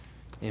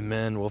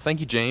Amen. Well, thank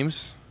you,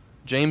 James.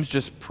 James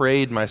just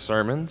prayed my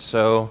sermon,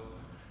 so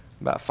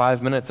about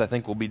 5 minutes I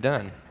think we'll be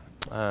done.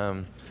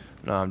 No,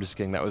 I'm just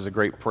kidding. That was a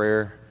great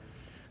prayer.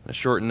 In a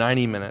short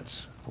 90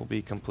 minutes will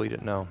be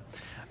completed. No.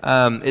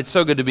 It's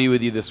so good to be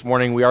with you this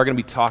morning. We are going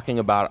to be talking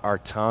about our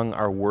tongue,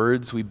 our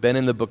words. We've been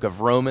in the book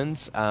of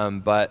Romans,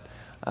 but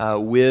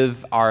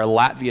with our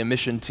Latvia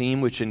mission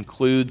team, which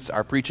includes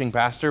our preaching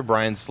pastor,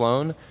 Brian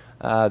Sloan,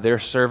 they're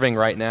serving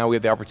right now. We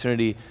have the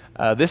opportunity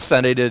this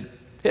Sunday to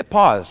hit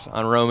pause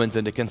on Romans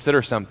and to consider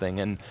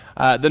something. And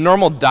the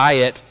normal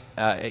diet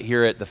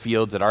here at the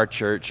Fields at our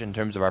church in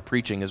terms of our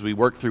preaching is we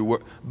work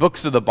through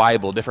books of the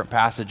Bible, different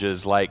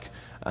passages like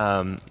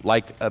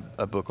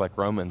a book like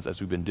Romans,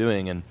 as we've been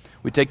doing. And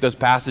we take those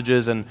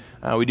passages and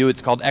we do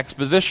what's called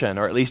exposition,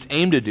 or at least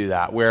aim to do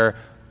that, where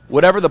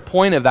whatever the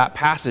point of that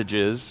passage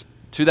is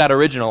to that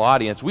original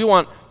audience, we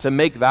want to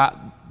make that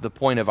the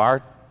point of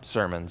our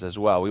sermons as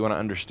well. We want to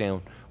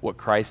understand what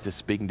Christ is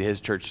speaking to his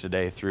church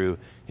today through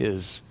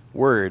his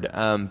word.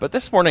 But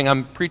this morning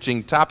I'm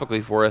preaching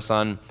topically for us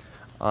on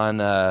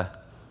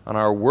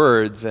our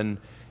words. And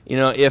you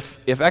know,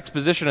 if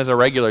exposition is a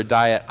regular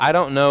diet, I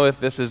don't know if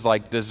this is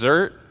like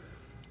dessert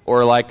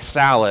or like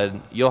salad.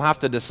 You'll have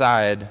to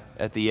decide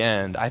at the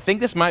end. I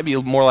think this might be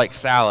more like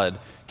salad.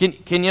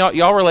 Can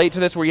y'all relate to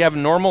this, where you have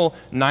normal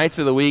nights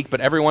of the week, but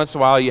every once in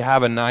a while you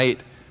have a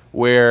night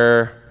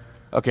where,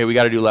 okay, we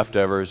got to do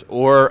leftovers,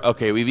 or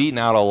okay, we've eaten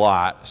out a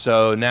lot,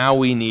 so now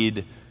we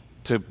need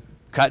to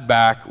cut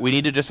back. We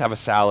need to just have a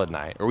salad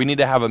night, or we need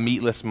to have a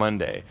meatless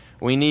Monday.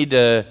 We need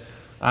to,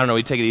 I don't know,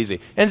 we take it easy.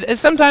 And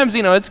sometimes,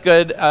 you know, it's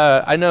good.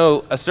 I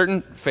know a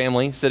certain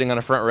family sitting on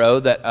a front row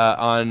that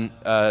on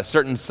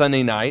certain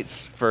Sunday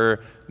nights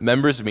for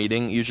members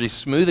meeting, usually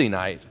smoothie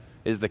night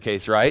is the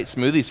case, right?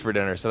 Smoothies for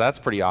dinner, so that's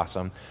pretty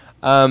awesome.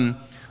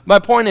 My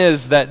point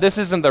is that this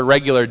isn't the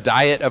regular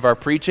diet of our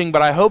preaching,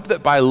 but I hope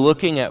that by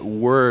looking at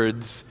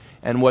words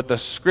and what the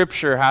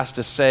Scripture has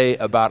to say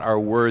about our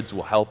words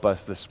will help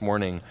us this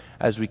morning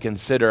as we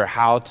consider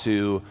how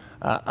to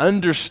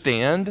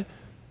understand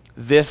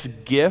this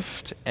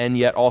gift and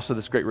yet also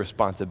this great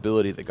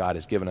responsibility that God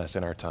has given us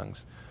in our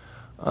tongues.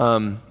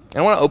 And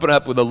I want to open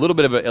up with a little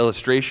bit of an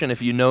illustration.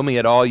 If you know me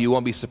at all, you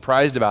won't be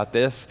surprised about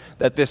this,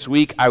 that this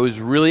week I was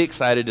really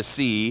excited to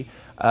see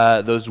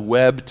those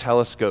Webb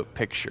telescope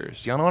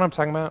pictures. Y'all know what I'm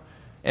talking about?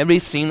 Anybody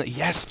seen that?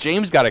 Yes,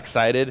 James got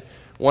excited.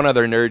 One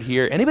other nerd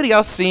here. Anybody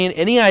else seen?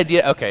 Any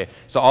idea? Okay,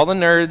 so all the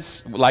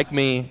nerds like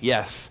me,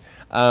 yes.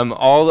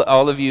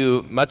 All of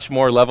you much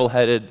more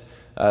level-headed,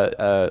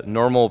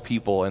 normal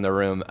people in the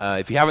room.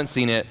 If you haven't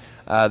seen it,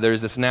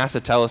 there's this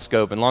NASA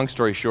telescope, and long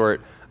story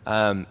short,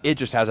 it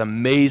just has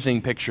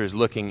amazing pictures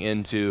looking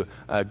into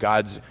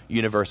God's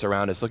universe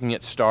around us, looking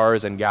at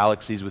stars and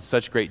galaxies with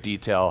such great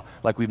detail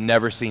like we've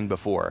never seen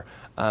before.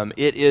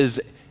 It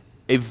is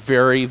a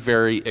very,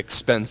 very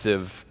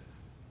expensive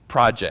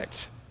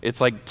project. It's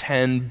like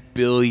 $10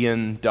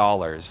 billion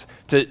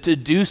to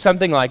do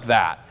something like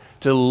that.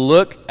 To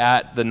look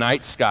at the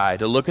night sky,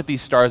 to look at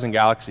these stars and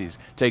galaxies,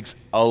 takes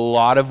a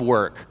lot of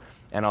work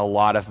and a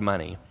lot of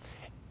money.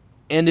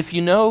 And if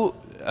you know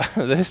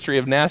the history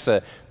of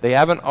NASA, they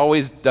haven't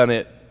always done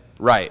it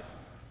right.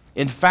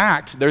 In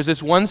fact, there's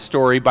this one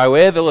story, by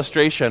way of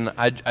illustration,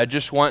 I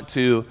just want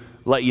to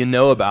let you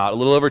know about. A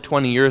little over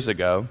 20 years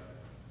ago,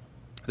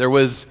 there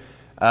was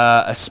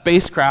a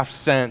spacecraft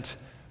sent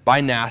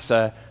by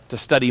NASA to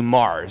study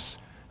Mars.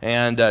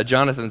 And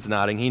Jonathan's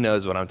nodding. He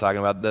knows what I'm talking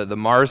about. The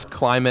Mars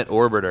Climate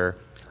Orbiter.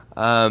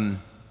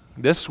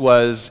 This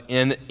was,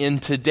 in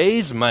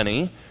today's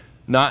money,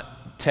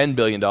 not $10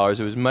 billion. It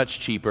was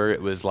much cheaper.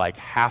 It was like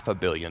 $500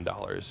 million,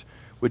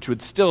 which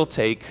would still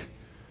take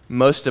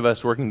most of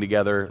us working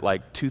together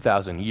like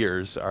 2,000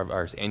 years,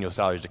 our annual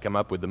salaries, to come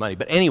up with the money.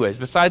 But anyways,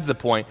 besides the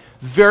point,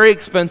 very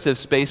expensive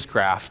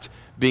spacecraft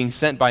being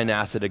sent by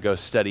NASA to go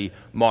study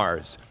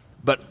Mars.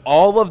 But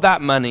all of that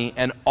money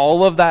and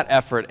all of that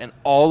effort and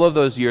all of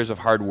those years of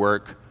hard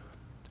work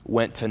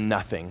went to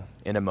nothing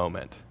in a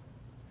moment.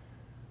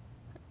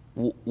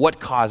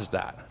 What caused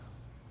that?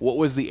 What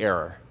was the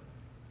error?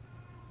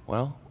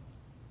 Well,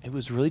 it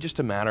was really just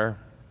a matter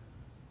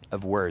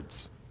of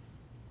words.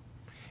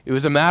 It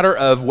was a matter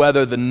of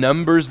whether the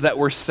numbers that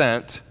were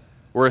sent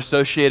were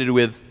associated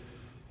with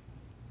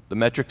the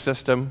metric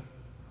system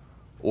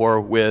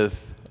or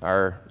with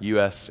our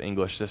U.S.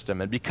 English system.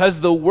 And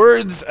because the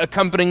words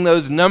accompanying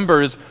those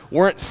numbers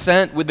weren't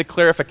sent with the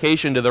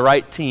clarification to the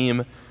right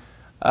team,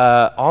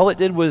 all it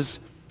did was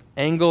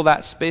angle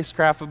that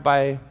spacecraft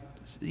by,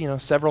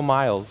 several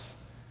miles,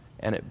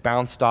 and it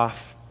bounced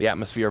off the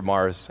atmosphere of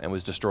Mars and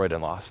was destroyed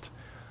and lost.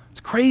 It's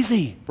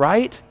crazy,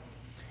 right?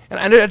 And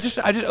I just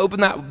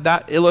opened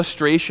that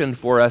illustration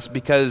for us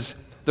because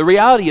the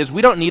reality is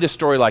we don't need a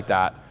story like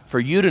that for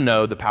you to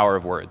know the power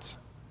of words.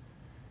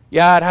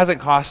 Yeah, it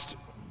hasn't cost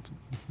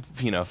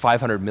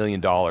 $500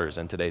 million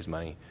in today's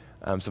money,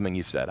 something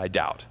you've said, I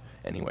doubt,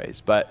 anyways.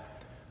 But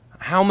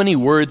how many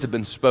words have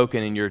been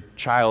spoken in your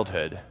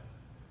childhood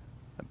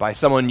by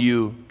someone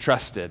you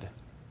trusted,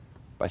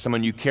 by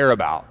someone you care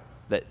about,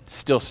 that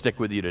still stick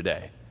with you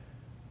today?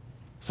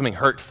 Something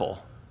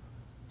hurtful,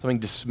 something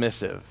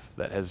dismissive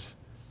that has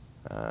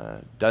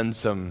done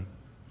some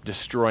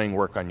destroying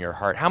work on your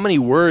heart? How many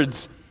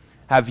words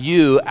have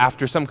you,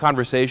 after some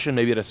conversation,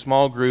 maybe at a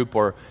small group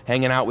or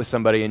hanging out with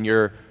somebody, and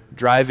you're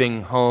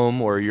driving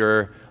home or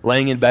you're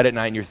laying in bed at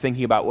night and you're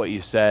thinking about what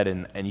you said,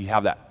 and you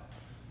have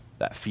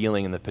that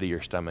feeling in the pit of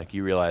your stomach?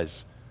 You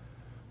realize,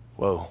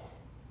 whoa,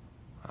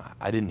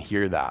 I didn't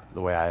hear that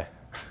the way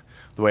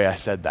I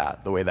said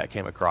that, the way that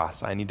came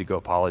across. I need to go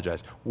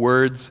apologize.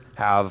 Words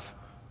have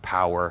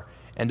power.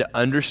 And to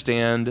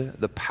understand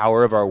the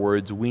power of our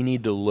words, we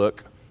need to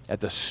look at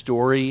the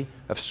story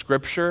of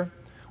Scripture.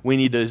 We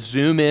need to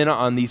zoom in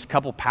on these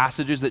couple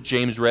passages that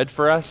James read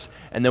for us,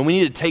 and then we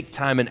need to take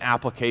time in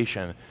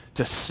application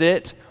to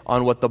sit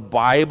on what the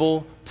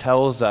Bible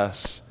tells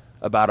us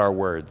about our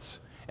words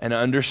and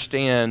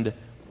understand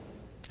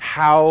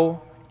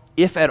how,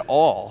 if at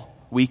all,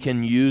 we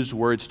can use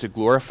words to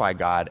glorify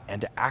God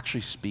and to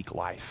actually speak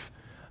life,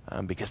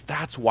 because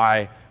that's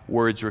why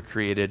words were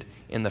created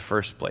in the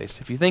first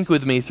place. If you think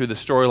with me through the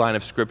storyline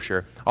of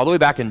Scripture, all the way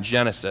back in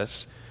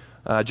Genesis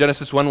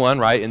 1:1,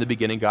 right? In the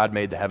beginning, God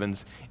made the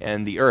heavens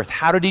and the earth.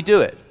 How did he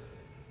do it?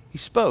 He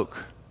spoke,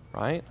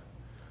 right?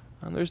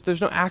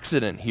 There's no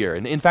accident here.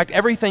 And in fact,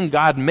 everything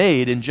God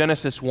made in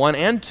Genesis 1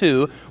 and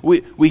 2,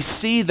 we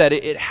see that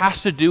it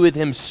has to do with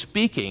him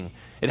speaking.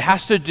 It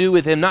has to do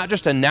with him not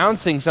just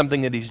announcing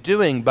something that he's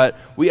doing, but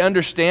we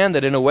understand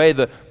that in a way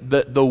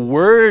the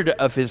word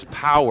of his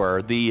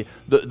power, the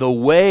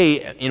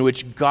way in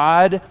which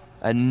God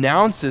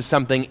announces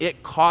something,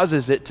 it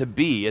causes it to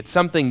be. It's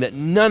something that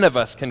none of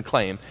us can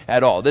claim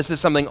at all. This is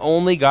something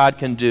only God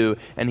can do,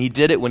 and he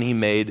did it when he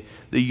made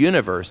the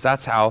universe.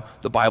 That's how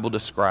the Bible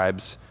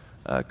describes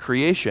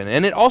creation.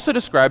 And it also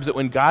describes that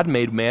when God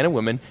made man and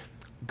woman,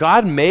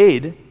 God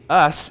made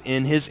us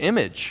in his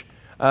image.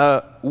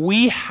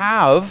 We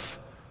have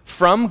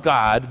from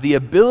God the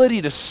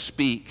ability to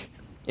speak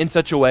in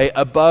such a way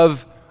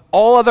above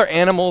all other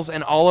animals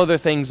and all other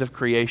things of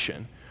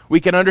creation. We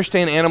can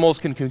understand animals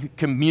can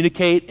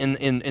communicate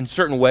in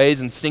certain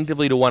ways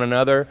instinctively to one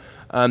another.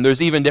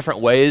 There's even different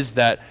ways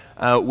that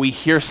we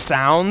hear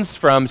sounds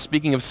from,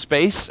 speaking of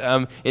space,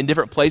 in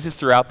different places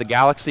throughout the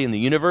galaxy and the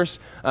universe.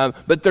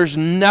 But there's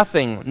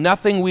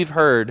nothing we've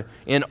heard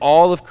in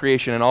all of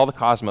creation and all the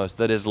cosmos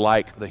that is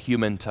like the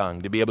human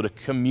tongue, to be able to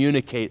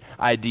communicate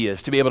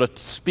ideas, to be able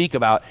to speak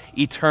about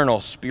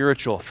eternal,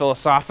 spiritual,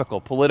 philosophical,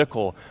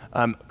 political,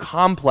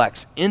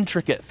 complex,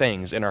 intricate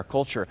things in our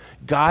culture.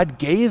 God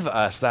gave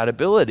us that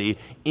ability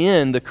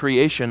in the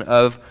creation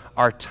of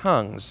our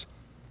tongues.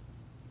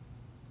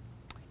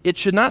 It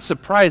should not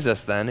surprise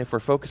us then, if we're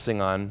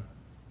focusing on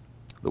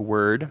the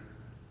Word,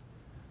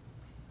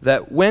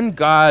 that when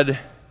God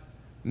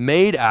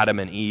made Adam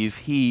and Eve,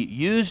 he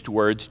used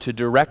words to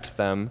direct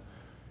them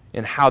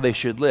in how they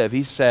should live.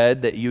 He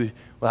said that you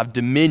will have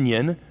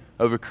dominion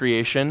over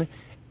creation,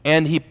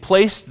 and he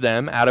placed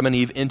them, Adam and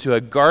Eve, into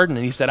a garden,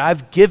 and he said,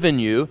 I've given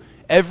you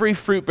every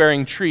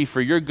fruit-bearing tree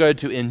for your good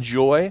to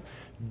enjoy.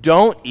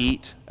 Don't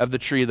eat of the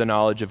tree of the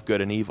knowledge of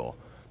good and evil.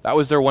 That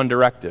was their one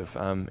directive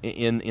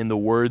in the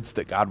words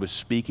that God was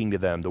speaking to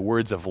them, the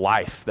words of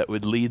life that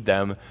would lead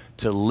them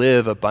to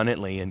live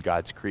abundantly in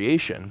God's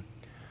creation.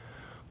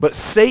 But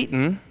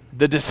Satan,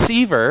 the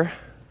deceiver,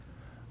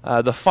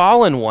 the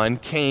fallen one,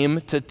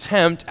 came to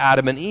tempt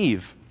Adam and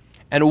Eve.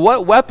 And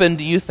what weapon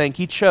do you think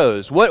he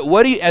chose?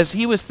 As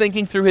he was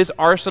thinking through his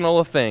arsenal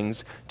of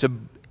things to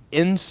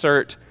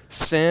insert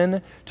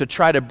sin, to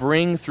try to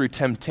bring through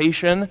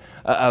temptation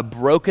a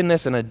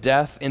brokenness and a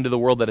death into the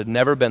world that had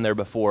never been there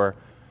before,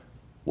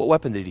 what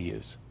weapon did he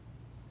use?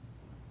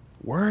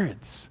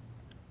 Words.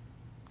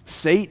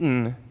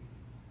 Satan,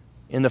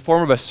 in the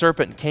form of a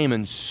serpent, came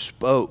and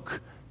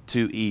spoke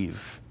to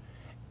Eve.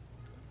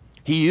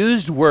 He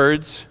used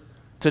words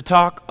to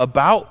talk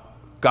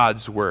about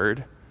God's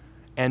word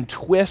and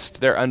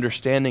twist their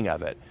understanding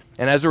of it.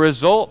 And as a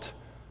result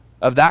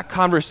of that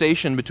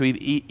conversation between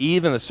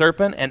Eve and the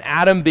serpent, and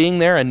Adam being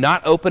there and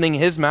not opening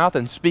his mouth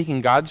and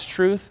speaking God's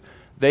truth,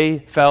 they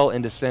fell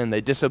into sin. They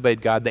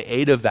disobeyed God. They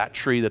ate of that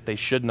tree that they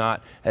should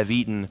not have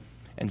eaten,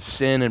 and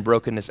sin and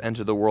brokenness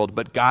entered the world.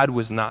 But God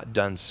was not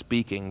done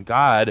speaking.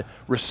 God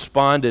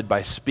responded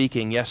by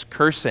speaking, yes,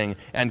 cursing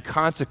and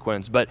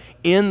consequence. But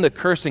in the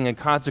cursing and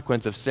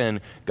consequence of sin,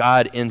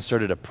 God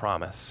inserted a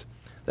promise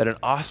that an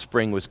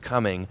offspring was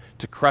coming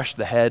to crush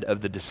the head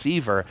of the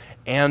deceiver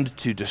and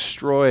to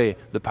destroy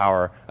the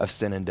power of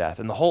sin and death.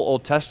 And the whole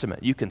Old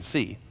Testament, you can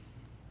see,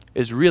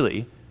 is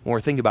really, when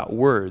we're thinking about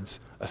words,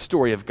 a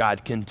story of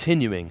God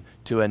continuing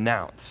to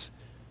announce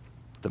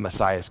the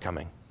Messiah is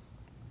coming.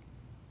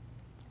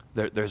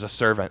 There's a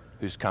servant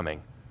who's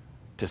coming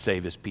to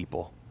save his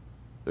people.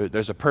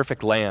 There's a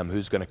perfect lamb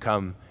who's going to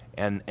come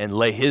and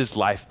lay his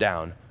life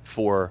down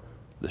for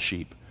the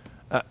sheep.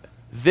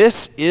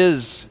 This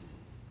is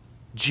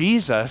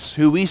Jesus,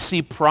 who we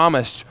see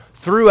promised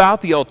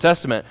throughout the Old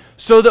Testament,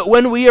 so that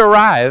when we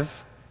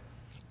arrive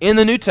in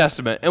the New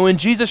Testament and when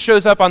Jesus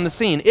shows up on the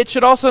scene, it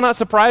should also not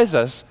surprise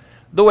us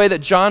the way that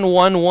John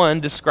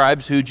 1:1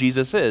 describes who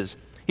Jesus is.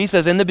 He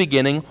says, in the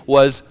beginning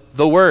was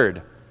the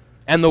Word.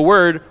 and the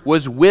Word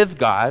was with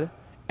God,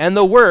 and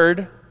the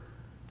Word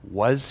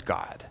was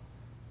God.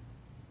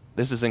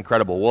 This is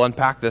incredible. We'll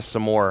unpack this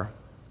some more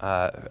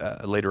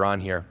later on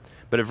here.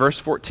 But at verse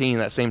 14,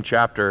 that same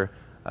chapter,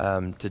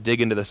 to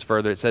dig into this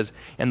further, it says,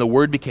 "And the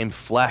Word became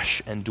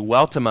flesh and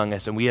dwelt among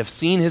us, and we have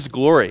seen his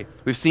glory."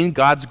 We've seen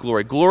God's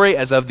glory, glory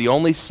as of the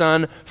only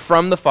Son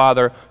from the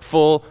Father,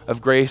 full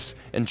of grace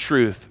and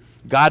truth.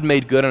 God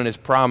made good on his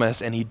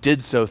promise, and he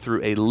did so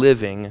through a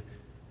living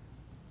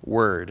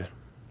Word.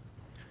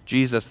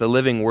 Jesus, the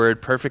living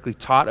Word, perfectly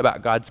taught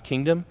about God's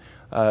kingdom.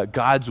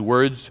 God's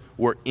words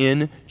were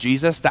in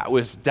Jesus. That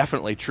was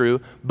definitely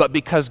true. But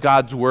because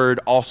God's Word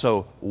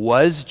also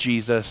was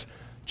Jesus,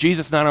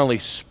 Jesus not only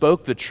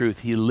spoke the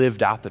truth, he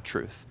lived out the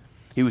truth.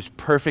 He was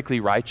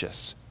perfectly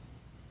righteous.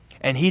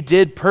 And he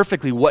did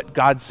perfectly what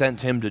God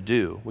sent him to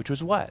do, which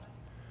was what?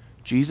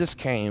 Jesus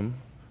came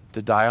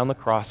to die on the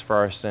cross for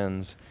our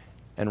sins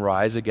and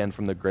rise again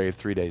from the grave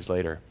 3 days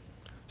later,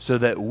 so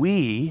that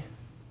we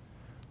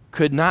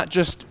could not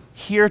just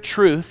hear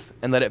truth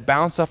and let it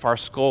bounce off our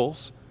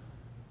skulls,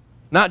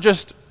 not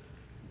just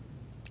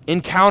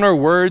encounter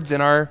words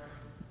in our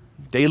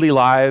daily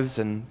lives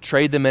and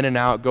trade them in and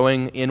out,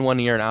 going in one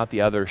ear and out the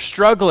other,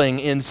 struggling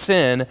in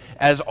sin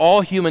as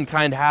all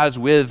humankind has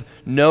with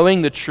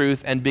knowing the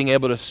truth and being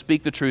able to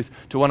speak the truth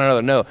to one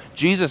another. No,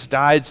 Jesus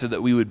died so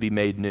that we would be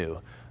made new.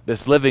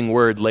 This living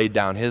Word laid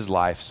down his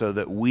life so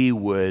that we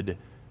would,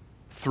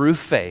 through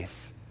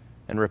faith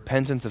and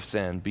repentance of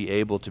sin, be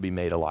able to be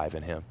made alive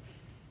in him.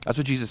 That's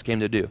what Jesus came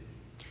to do.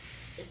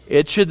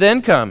 It should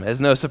then come as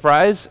no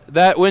surprise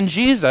that when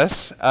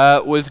Jesus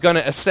was going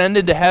to ascend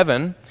into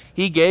heaven,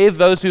 he gave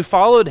those who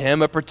followed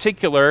him a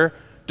particular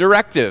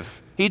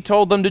directive. He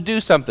told them to do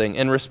something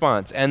in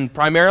response. And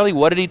primarily,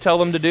 what did he tell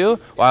them to do?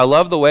 Well, I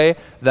love the way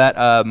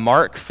that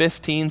Mark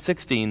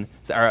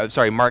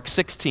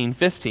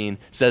 16:15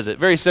 says it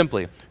very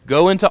simply.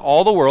 Go into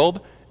all the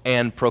world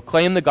and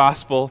proclaim the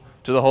gospel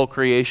to the whole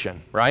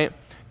creation, right?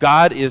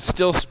 God is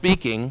still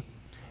speaking,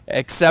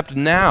 except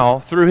now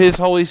through his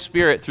Holy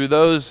Spirit, through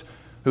those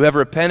who have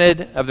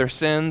repented of their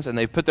sins and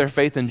they've put their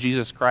faith in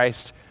Jesus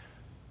Christ.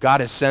 God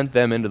has sent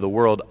them into the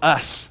world,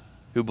 us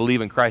who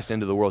believe in Christ,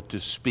 into the world to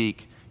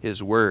speak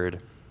his word.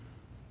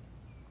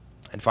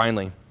 And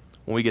finally,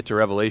 when we get to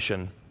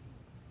Revelation,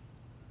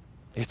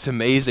 it's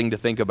amazing to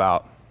think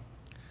about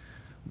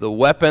the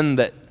weapon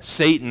that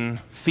Satan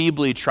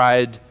feebly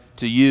tried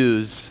to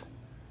use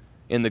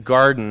in the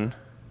garden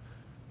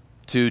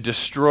to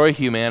destroy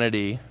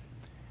humanity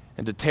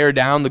and to tear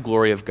down the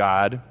glory of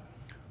God.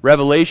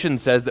 Revelation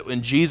says that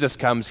when Jesus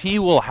comes, he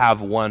will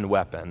have one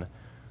weapon,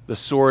 the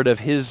sword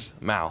of his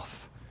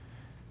mouth.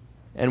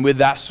 And with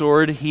that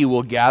sword, he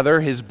will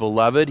gather his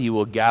beloved, he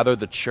will gather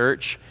the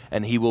church,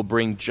 and he will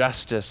bring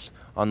justice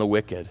on the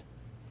wicked.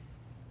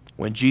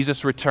 When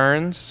Jesus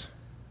returns,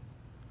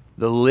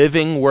 the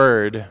living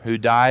Word, who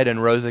died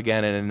and rose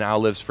again and now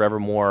lives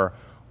forevermore,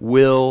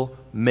 will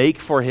make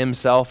for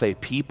himself a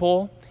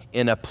people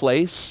in a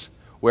place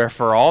where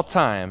for all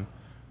time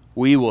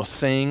we will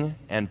sing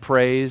and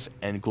praise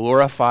and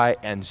glorify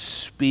and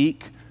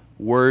speak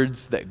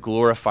words that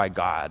glorify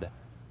God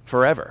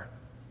forever.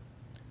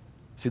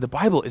 See, the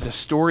Bible is a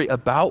story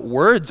about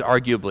words,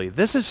 arguably.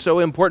 This is so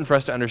important for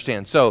us to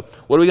understand. So,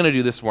 what are we going to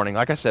do this morning?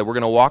 Like I said, we're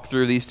going to walk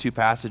through these two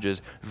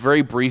passages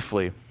very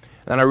briefly.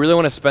 And I really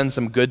want to spend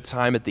some good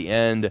time at the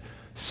end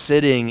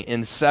sitting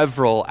in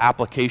several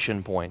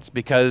application points,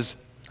 because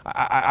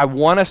I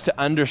want us to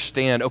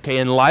understand, okay,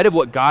 in light of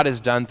what God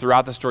has done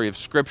throughout the story of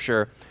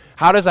Scripture,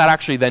 how does that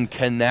actually then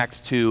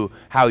connect to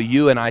how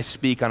you and I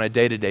speak on a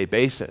day-to-day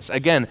basis?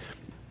 Again,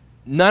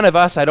 none of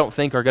us, I don't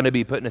think, are going to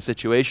be put in a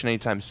situation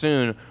anytime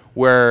soon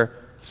where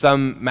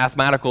some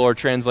mathematical or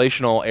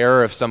translational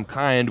error of some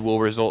kind will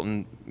result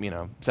in,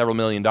 several $1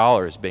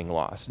 million being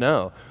lost.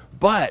 No.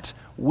 But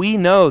we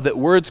know that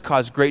words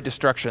cause great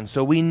destruction,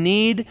 so we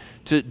need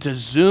to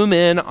zoom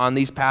in on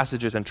these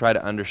passages and try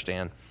to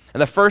understand.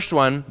 And the first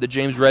one that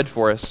James read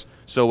for us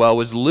so well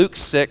was Luke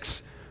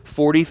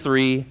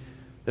 6:43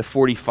 to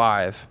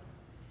 45.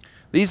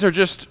 These are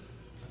just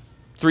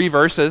 3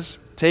 verses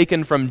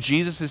taken from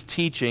Jesus'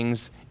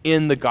 teachings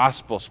in the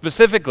gospel,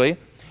 specifically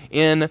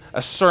in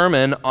a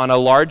sermon on a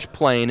large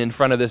plain in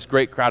front of this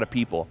great crowd of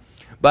people.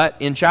 But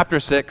in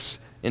chapter 6,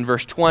 in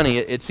verse 20,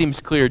 it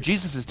seems clear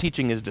Jesus is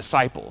teaching his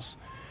disciples.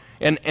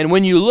 And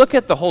when you look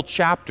at the whole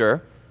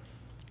chapter,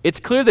 it's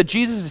clear that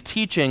Jesus is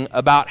teaching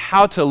about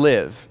how to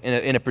live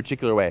in a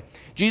particular way.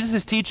 Jesus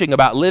is teaching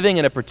about living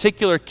in a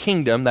particular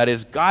kingdom, that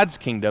is God's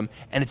kingdom,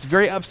 and it's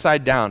very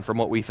upside down from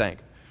what we think.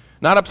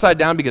 Not upside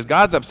down because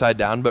God's upside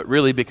down, but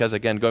really because,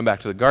 again, going back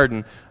to the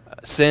garden,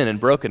 sin and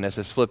brokenness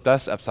has flipped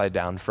us upside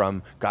down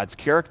from God's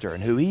character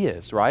and who he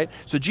is, right?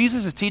 So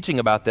Jesus is teaching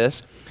about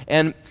this,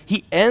 and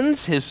he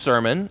ends his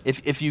sermon.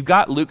 If you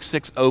got Luke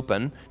 6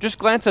 open, just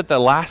glance at the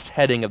last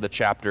heading of the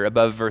chapter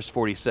above verse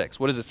 46.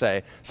 What does it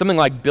say? Something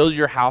like, build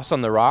your house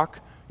on the rock.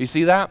 You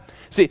see that?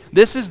 See,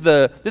 this is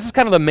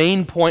kind of the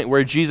main point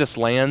where Jesus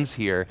lands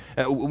here.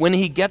 When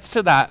he gets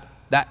to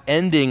that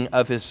ending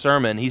of his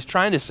sermon, he's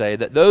trying to say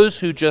that those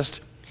who just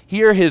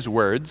hear his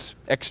words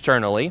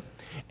externally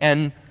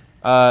and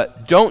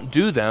don't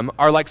do them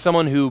are like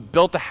someone who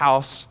built a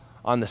house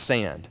on the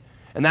sand.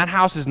 And that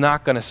house is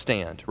not going to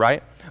stand,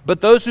 right? But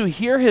those who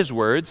hear his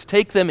words,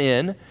 take them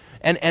in,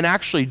 and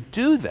actually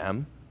do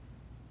them,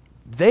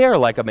 they are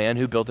like a man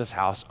who built his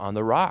house on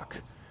the rock.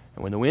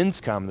 And when the winds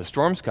come, the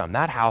storms come,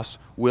 that house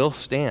will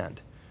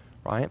stand,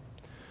 right?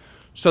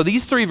 So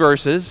these three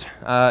verses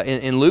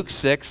in Luke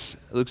 6,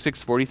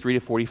 43 to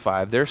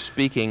 45, they're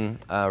speaking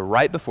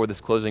right before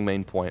this closing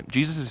main point.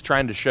 Jesus is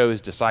trying to show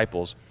his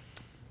disciples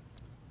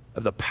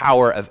of the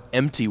power of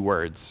empty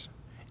words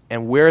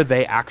and where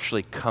they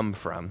actually come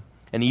from.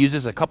 And he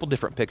uses a couple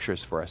different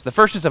pictures for us. The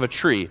first is of a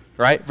tree,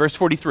 right? Verse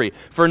 43,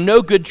 for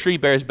no good tree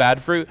bears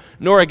bad fruit,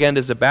 nor again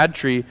does a bad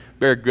tree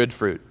bear good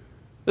fruit.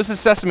 This is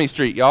Sesame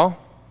Street, y'all.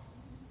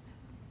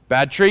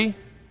 Bad tree,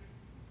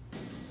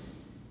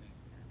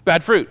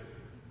 bad fruit.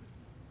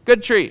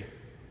 Good tree,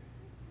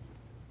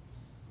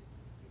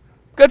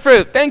 good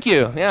fruit. Thank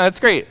you. Yeah, that's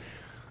great.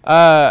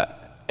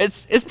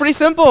 It's pretty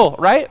simple,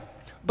 right?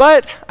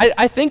 But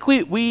I think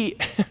we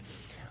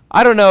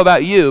I don't know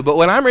about you, but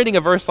when I'm reading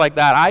a verse like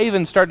that, I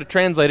even start to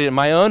translate it in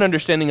my own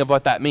understanding of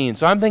what that means.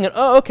 So I'm thinking,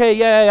 oh, okay,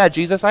 yeah,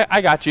 Jesus,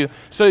 I got you.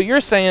 So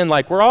you're saying,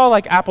 like, we're all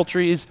like apple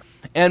trees,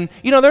 and,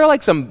 you know, there are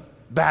like some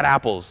bad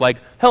apples, like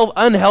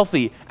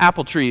unhealthy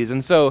apple trees.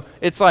 And so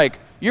it's like,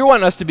 you're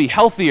wanting us to be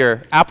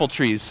healthier apple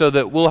trees so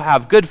that we'll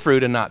have good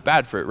fruit and not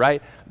bad fruit,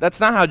 right? That's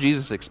not how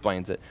Jesus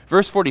explains it.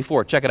 Verse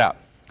 44, check it out.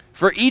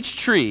 For each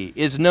tree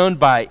is known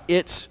by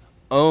its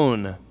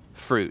own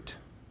fruit.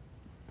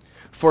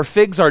 For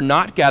figs are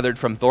not gathered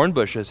from thorn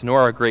bushes,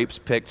 nor are grapes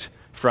picked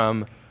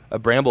from a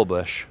bramble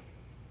bush.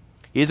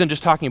 He isn't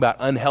just talking about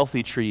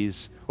unhealthy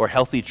trees or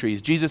healthy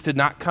trees. Jesus did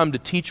not come to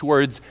teach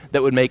words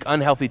that would make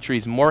unhealthy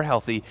trees more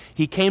healthy.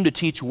 He came to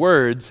teach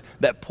words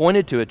that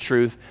pointed to a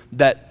truth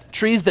that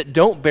trees that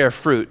don't bear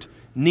fruit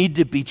need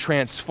to be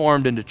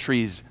transformed into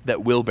trees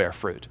that will bear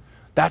fruit.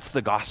 That's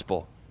the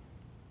gospel.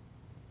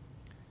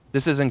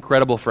 This is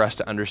incredible for us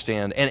to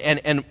understand.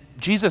 And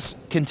Jesus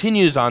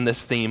continues on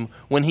this theme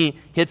when he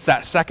hits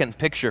that second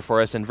picture for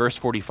us in verse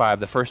 45,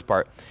 the first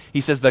part.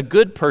 He says, the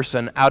good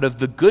person out of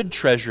the good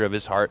treasure of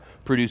his heart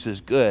produces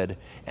good,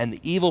 and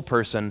the evil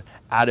person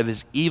out of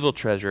his evil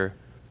treasure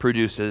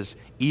produces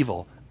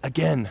evil.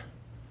 Again,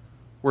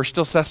 we're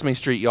still Sesame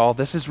Street, y'all.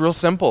 This is real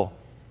simple.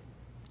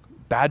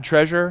 Bad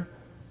treasure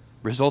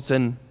results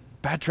in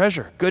bad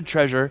treasure. Good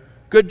treasure,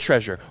 good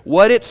treasure.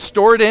 What it's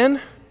stored in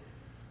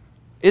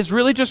is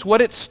really just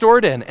what it's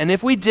stored in. And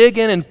if we dig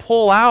in and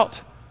pull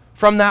out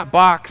from that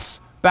box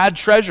bad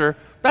treasure,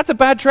 that's a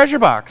bad treasure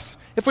box.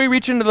 If we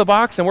reach into the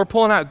box and we're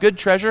pulling out good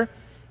treasure,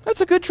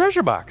 that's a good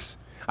treasure box.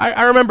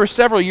 I remember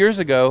several years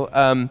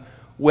ago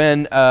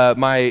when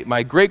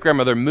my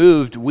great-grandmother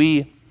moved,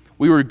 we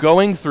were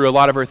going through a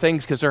lot of her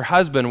things because her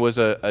husband was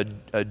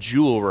a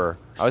jeweler.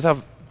 I always have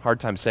a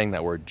hard time saying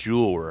that word,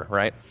 jeweler,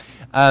 right?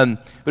 But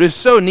it was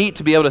so neat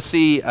to be able to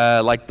see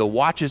like the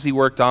watches he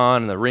worked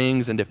on and the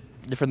rings and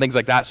different things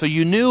like that. So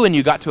you knew when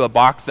you got to a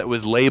box that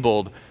was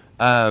labeled,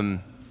 wow,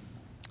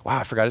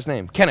 I forgot his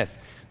name, Kenneth.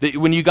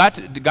 When you got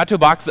to a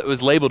box that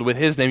was labeled with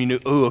his name, you knew,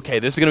 oh, okay,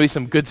 this is going to be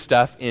some good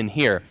stuff in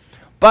here.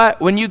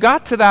 But when you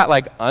got to that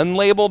like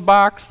unlabeled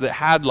box that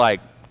had like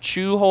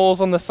chew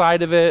holes on the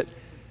side of it,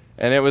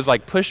 and it was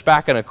like pushed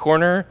back in a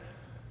corner,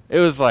 it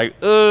was like,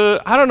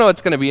 I don't know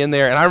what's going to be in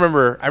there. And I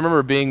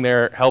remember being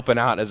there helping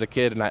out as a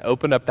kid, and I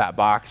opened up that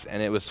box,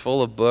 and it was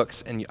full of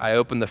books, and I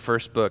opened the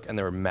first book, and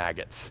there were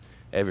maggots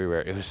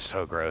everywhere. It was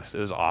so gross. It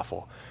was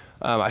awful.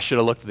 I should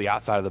have looked at the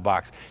outside of the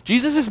box.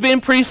 Jesus is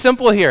being pretty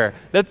simple here.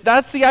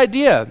 That's the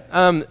idea.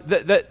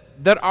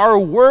 That our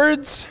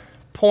words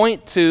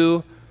point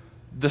to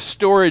the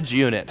storage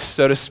unit,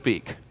 so to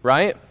speak,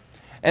 right?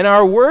 And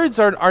our words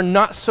are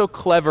not so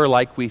clever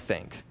like we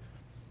think.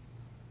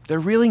 They're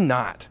really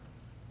not.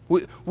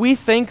 We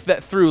think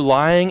that through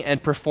lying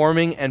and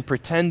performing and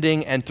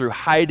pretending and through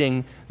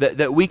hiding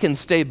that we can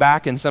stay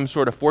back in some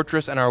sort of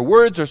fortress, and our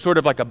words are sort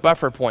of like a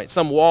buffer point,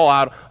 some wall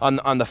out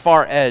on the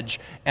far edge.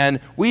 And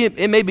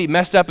it may be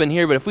messed up in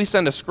here, but if we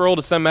send a scroll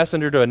to some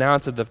messenger to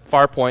announce at the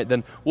far point,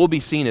 then we'll be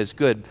seen as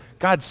good.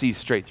 God sees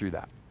straight through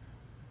that.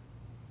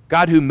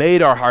 God, who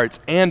made our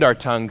hearts and our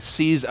tongues,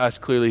 sees us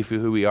clearly for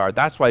who we are.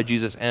 That's why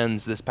Jesus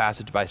ends this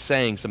passage by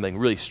saying something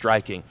really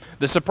striking.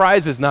 The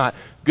surprise is not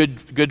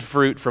good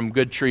fruit from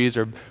good trees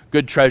or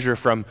good treasure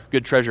from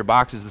good treasure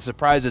boxes. The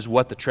surprise is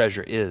what the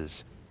treasure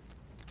is.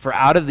 For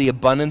out of the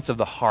abundance of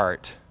the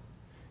heart,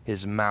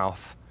 his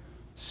mouth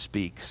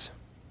speaks.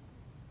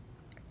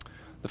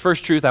 The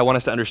first truth I want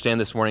us to understand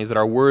this morning is that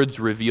our words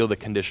reveal the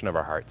condition of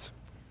our hearts.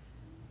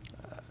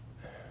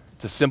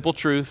 It's a simple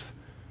truth,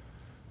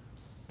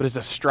 but it's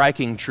a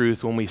striking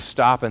truth when we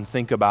stop and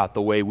think about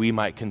the way we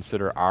might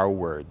consider our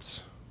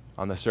words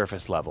on the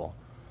surface level.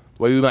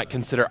 The way we might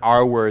consider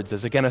our words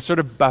as, again, a sort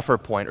of buffer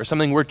point or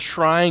something we're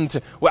trying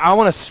to, I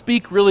want to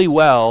speak really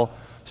well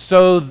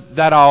so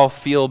that I'll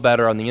feel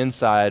better on the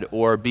inside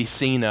or be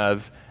seen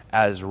of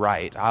as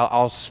right.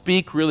 I'll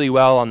speak really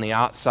well on the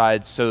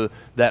outside so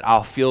that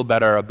I'll feel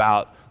better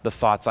about the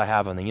thoughts I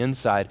have on the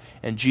inside.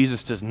 And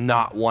Jesus does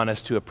not want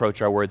us to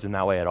approach our words in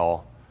that way at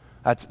all.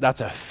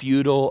 That's a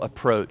futile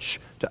approach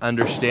to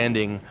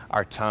understanding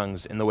our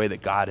tongues in the way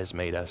that God has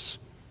made us.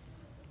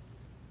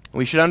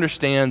 We should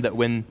understand that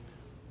when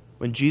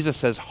Jesus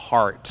says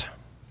heart,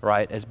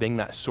 right, as being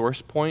that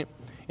source point,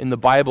 in the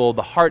Bible,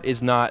 the heart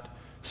is not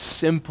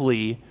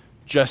simply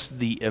just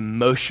the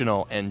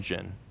emotional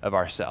engine of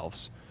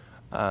ourselves.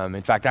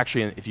 In fact,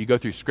 actually, if you go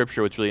through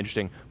Scripture, what's really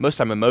interesting, most of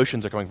the time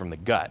emotions are coming from the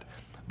gut.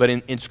 But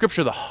in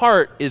Scripture, the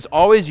heart is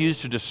always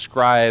used to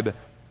describe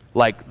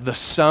like the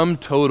sum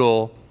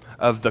total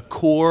of the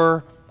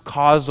core,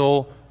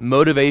 causal,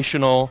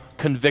 motivational,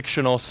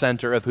 convictional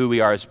center of who we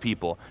are as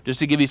people. Just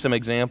to give you some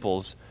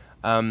examples,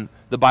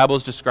 the Bible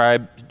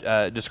describes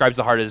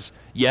the heart as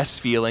yes,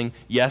 feeling,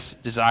 yes,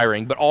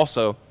 desiring, but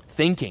also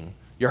thinking.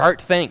 Your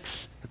heart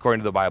thinks,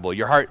 according to the Bible.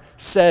 Your heart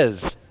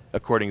says,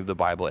 according to the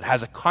Bible. It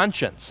has a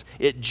conscience.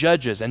 It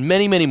judges, and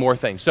many, many more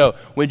things. So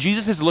when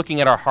Jesus is looking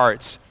at our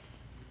hearts,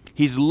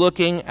 he's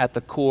looking at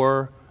the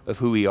core of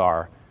who we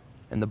are.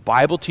 And the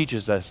Bible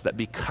teaches us that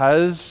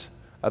because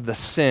of the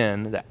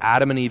sin that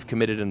Adam and Eve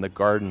committed in the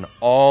garden,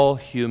 all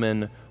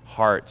human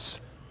hearts,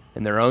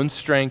 in their own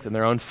strength and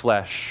their own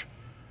flesh,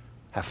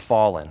 have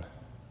fallen.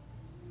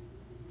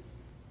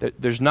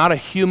 There's not a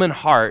human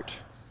heart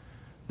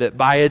that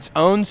by its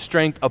own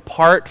strength,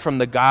 apart from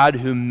the God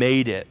who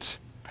made it,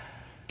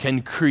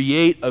 can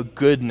create a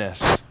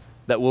goodness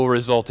that will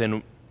result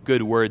in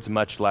good words,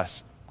 much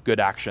less good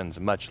actions,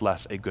 much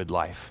less a good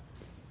life.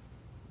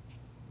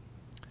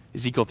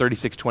 Ezekiel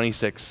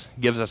 36:26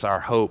 gives us our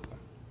hope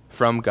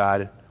from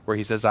God, where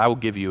he says, I will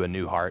give you a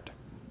new heart,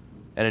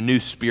 and a new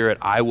spirit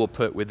I will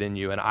put within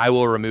you, and I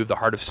will remove the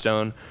heart of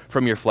stone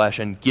from your flesh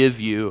and give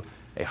you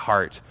a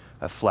heart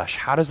of flesh.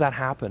 How does that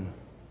happen?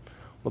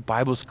 Well, the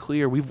Bible's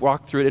clear. We've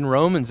walked through it in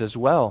Romans as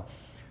well.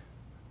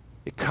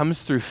 It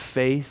comes through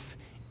faith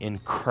in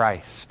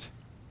Christ.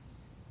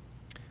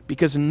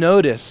 Because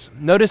notice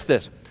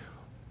this.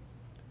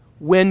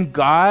 When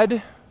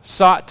God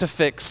sought to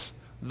fix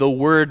the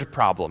word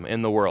problem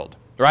in the world,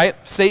 right?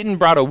 Satan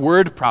brought a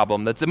word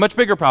problem that's a much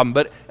bigger problem,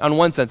 but in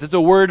one sense, it's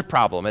a word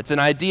problem. It's an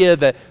idea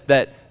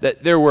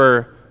that there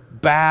were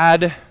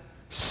bad,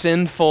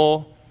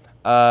 sinful,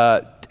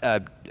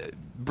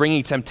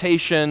 bringing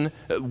temptation,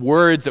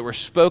 words that were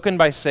spoken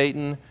by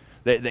Satan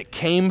that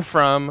came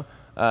from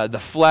the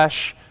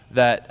flesh,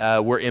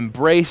 that were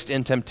embraced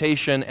in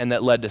temptation and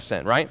that led to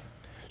sin, right?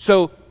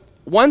 So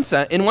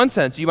in one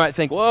sense, you might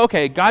think, well,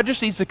 okay, God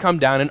just needs to come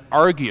down and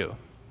argue,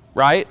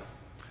 right?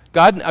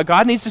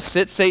 God needs to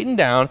sit Satan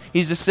down. He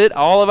needs to sit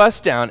all of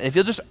us down. And if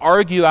he'll just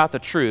argue out the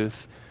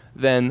truth,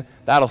 then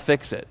that'll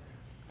fix it.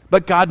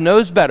 But God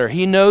knows better.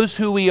 He knows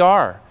who we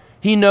are.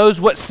 He knows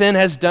what sin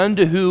has done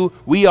to who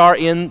we are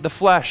in the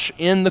flesh,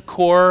 in the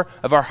core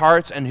of our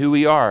hearts and who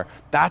we are.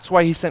 That's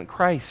why he sent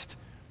Christ,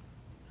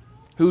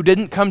 who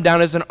didn't come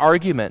down as an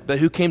argument, but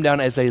who came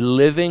down as a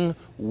living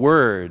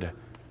word.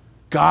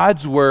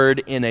 God's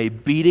word in a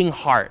beating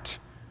heart,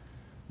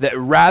 that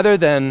rather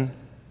than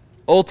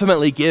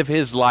ultimately give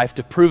his life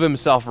to prove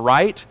himself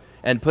right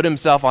and put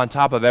himself on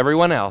top of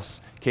everyone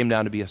else, came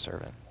down to be a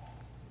servant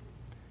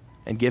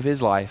and give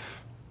his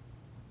life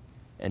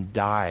and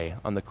die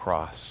on the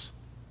cross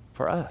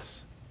for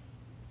us.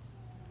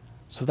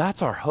 So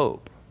that's our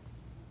hope.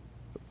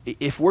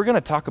 If we're going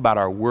to talk about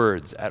our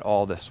words at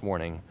all this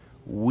morning,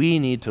 we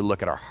need to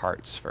look at our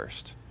hearts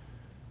first.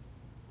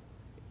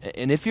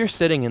 And if you're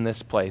sitting in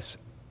this place,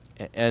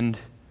 and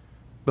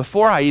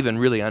before I even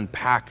really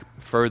unpack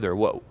further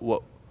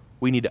what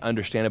we need to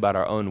understand about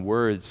our own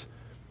words,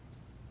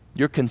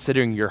 you're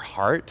considering your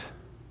heart,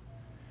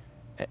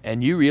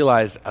 and you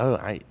realize,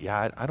 I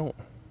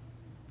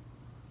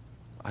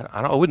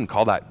wouldn't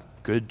call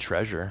that good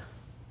treasure.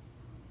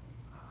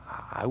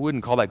 I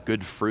wouldn't call that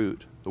good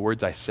fruit, the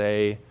words I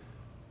say,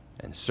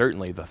 and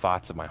certainly the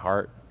thoughts of my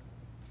heart,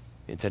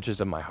 the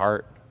intentions of my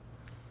heart.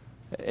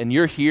 And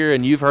you're here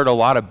and you've heard a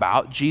lot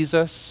about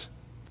Jesus.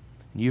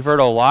 You've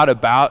heard a lot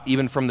about,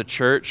 even from the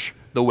church,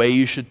 the way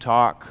you should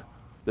talk,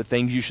 the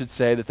things you should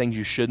say, the things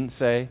you shouldn't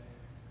say.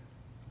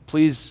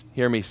 Please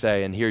hear me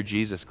say and hear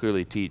Jesus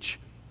clearly teach.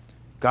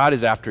 God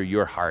is after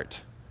your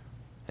heart,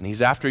 and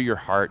he's after your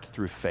heart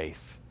through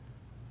faith.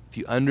 If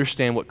you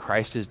understand what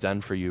Christ has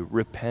done for you,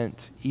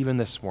 repent even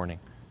this morning,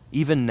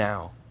 even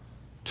now.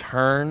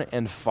 Turn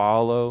and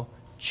follow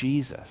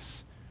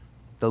Jesus,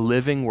 the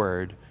living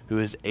word who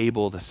is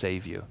able to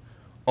save you.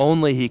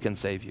 Only he can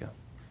save you.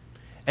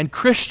 And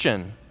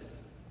Christian,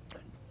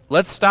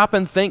 let's stop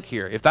and think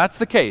here. If that's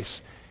the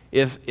case,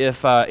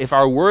 if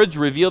our words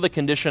reveal the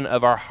condition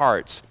of our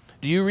hearts,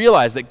 do you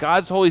realize that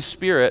God's Holy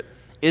Spirit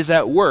is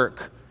at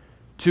work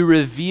to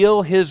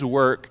reveal his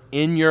work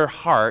in your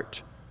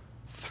heart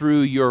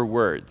through your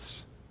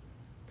words?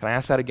 Can I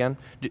ask that again?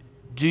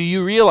 Do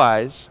you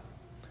realize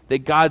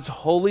that God's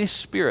Holy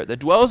Spirit that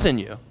dwells in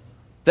you,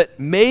 that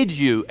made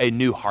you a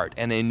new heart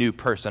and a new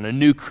person, a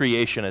new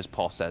creation, as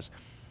Paul says,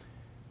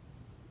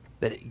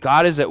 that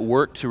God is at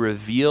work to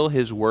reveal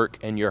his work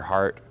in your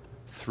heart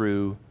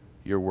through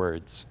your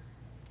words?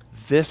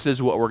 this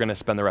is what we're going to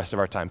spend the rest of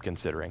our time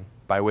considering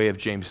by way of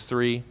James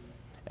 3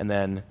 and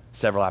then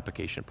several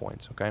application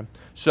points, okay?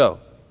 So,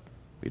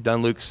 we've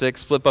done Luke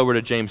 6. Flip over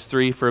to James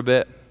 3 for a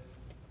bit.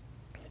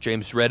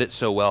 James read it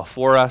so well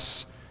for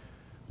us.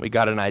 We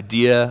got an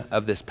idea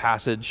of this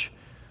passage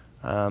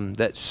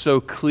that's so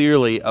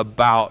clearly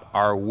about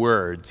our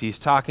words. He's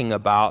talking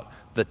about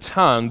the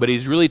tongue, but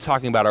he's really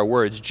talking about our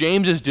words.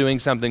 James is doing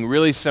something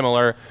really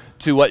similar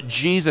to what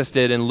Jesus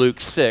did in Luke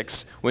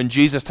 6 when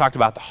Jesus talked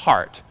about the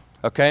heart,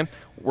 okay?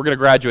 We're going to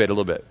graduate a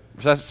little bit.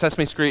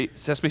 Sesame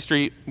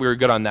Street, we were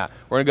good on that.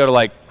 We're going to go to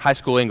like high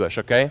school English,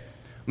 okay?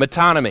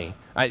 Metonymy.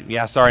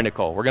 Sorry,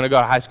 Nicole. We're going to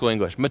go to high school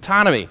English.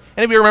 Metonymy.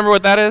 Any of you remember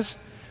what that is?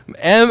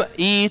 M-E-T-O-N-Y-M-Y.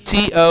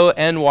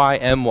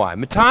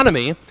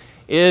 Metonymy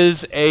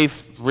is a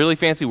really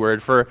fancy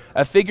word for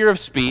a figure of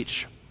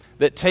speech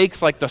that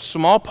takes like the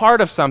small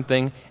part of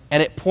something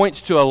and it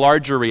points to a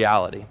larger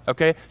reality,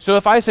 okay? So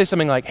if I say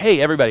something like,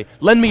 hey, everybody,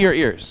 lend me your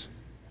ears.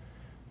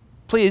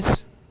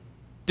 Please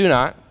do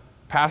not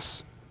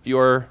pass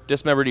your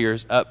dismembered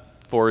ears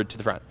up forward to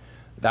the front.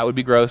 That would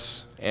be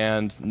gross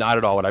and not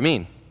at all what I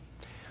mean.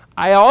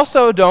 I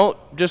also don't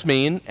just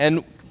mean,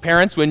 and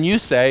parents, when you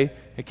say,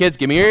 hey, kids,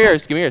 give me your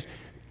ears,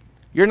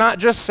 you're not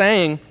just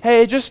saying,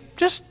 hey, just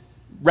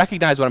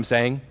recognize what I'm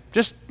saying.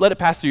 Just let it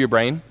pass through your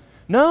brain.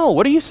 No,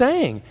 what are you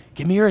saying?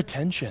 Give me your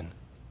attention.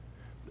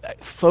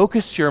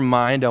 Focus your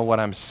mind on what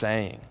I'm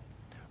saying.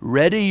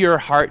 Ready your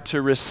heart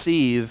to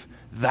receive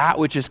that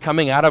which is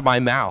coming out of my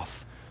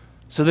mouth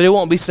so that it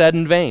won't be said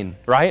in vain,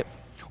 right?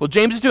 Well,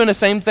 James is doing the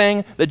same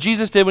thing that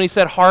Jesus did when he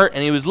said heart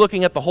and he was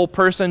looking at the whole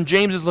person.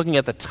 James is looking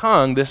at the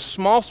tongue, this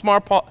small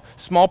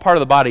part of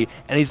the body,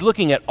 and he's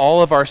looking at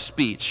all of our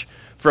speech.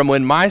 From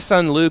when my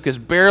son Luke is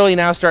barely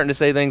now starting to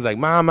say things like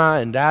mama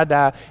and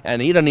dada,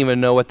 and he doesn't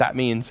even know what that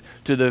means,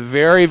 to the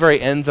very,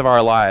 very ends of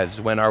our lives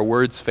when our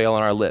words fail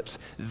on our lips.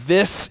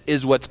 This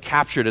is what's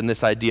captured in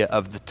this idea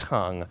of the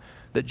tongue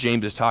that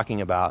James is talking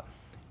about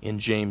in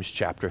James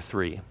chapter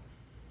 3.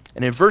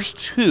 And in verse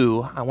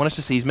 2, I want us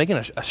to see he's making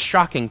a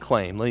shocking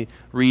claim. Let me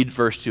read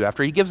verse 2.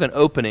 After he gives an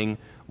opening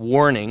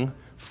warning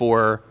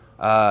for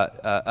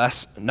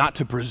us not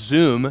to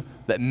presume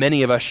that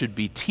many of us should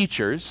be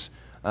teachers,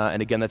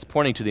 and again, that's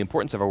pointing to the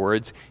importance of our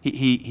words.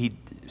 He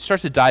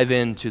starts to dive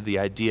into the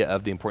idea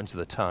of the importance of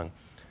the tongue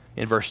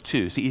in verse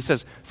 2. See, he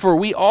says, for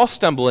we all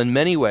stumble in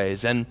many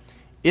ways, and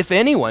if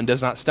anyone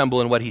does not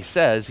stumble in what he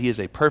says, he is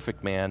a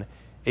perfect man,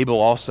 able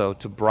also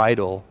to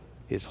bridle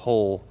his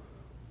whole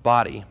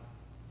body.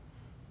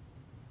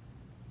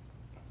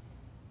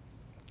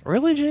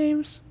 Really,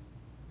 James?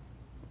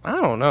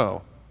 I don't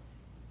know.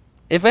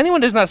 If anyone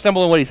does not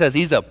stumble in what he says,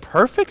 he's a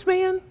perfect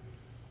man?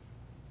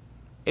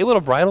 Able to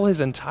bridle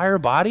his entire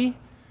body?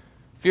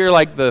 If you're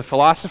like the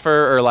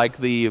philosopher or like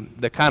the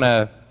kind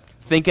of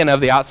thinking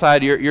of the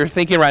outside, you're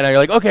thinking right now, you're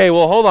like, okay,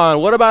 well, hold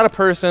on. What about a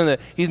person that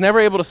he's never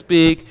able to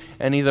speak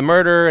and he's a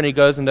murderer and he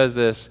goes and does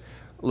this?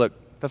 Look,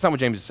 that's not what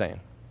James is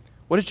saying.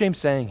 What is James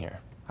saying here?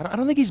 I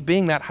don't think he's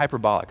being that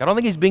hyperbolic. I don't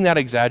think he's being that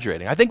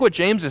exaggerating. I think what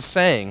James is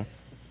saying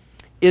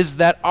is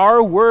that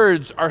our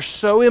words are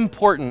so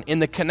important in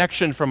the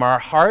connection from our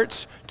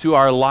hearts to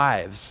our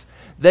lives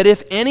that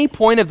if any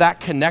point of that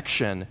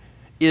connection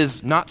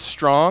is not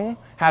strong,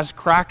 has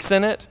cracks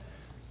in it,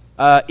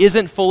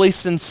 isn't fully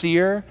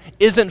sincere,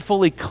 isn't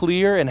fully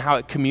clear in how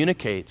it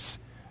communicates,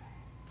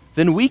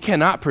 then we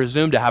cannot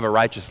presume to have a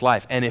righteous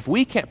life. And if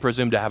we can't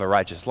presume to have a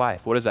righteous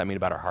life, what does that mean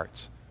about our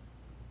hearts?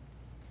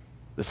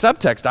 The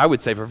subtext, I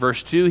would say, for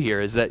verse 2 here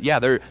is that,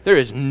 there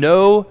is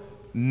no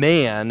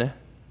man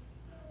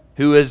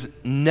who has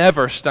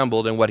never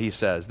stumbled in what he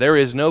says. There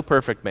is no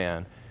perfect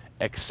man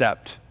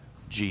except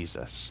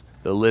Jesus,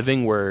 the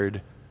living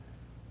word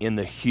in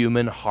the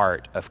human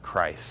heart of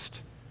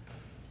Christ.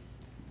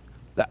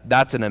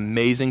 That's an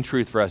amazing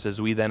truth for us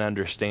as we then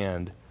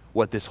understand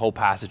what this whole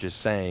passage is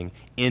saying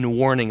in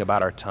warning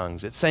about our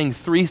tongues. It's saying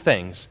three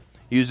things.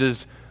 It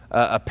uses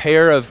a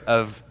pair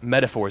of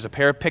metaphors, a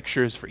pair of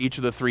pictures for each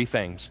of the three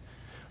things,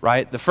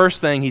 right? The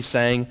first thing he's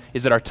saying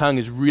is that our tongue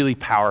is really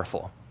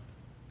powerful.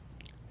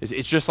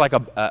 It's just like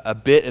a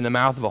bit in the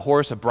mouth of a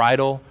horse, a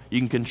bridle. You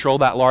can control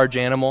that large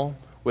animal.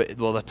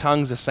 Well, the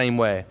tongue's the same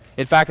way.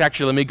 In fact,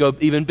 actually, let me go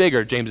even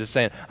bigger, James is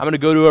saying. I'm going to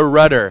go to a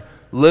rudder,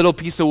 little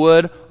piece of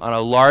wood on a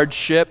large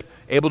ship,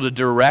 able to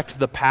direct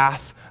the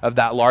path of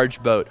that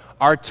large boat.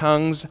 Our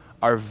tongues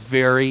are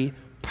very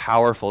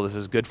powerful. This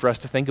is good for us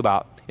to think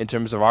about in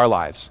terms of our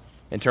lives,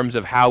 in terms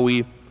of how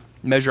we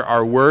measure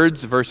our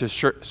words versus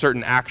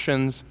certain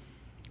actions,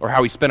 or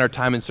how we spend our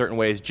time in certain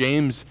ways.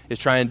 James is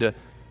trying to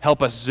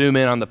help us zoom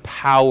in on the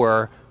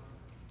power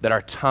that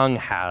our tongue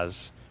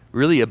has,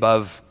 really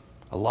above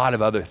a lot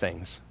of other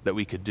things that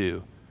we could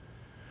do.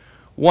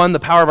 One, the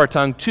power of our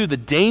tongue. Two, the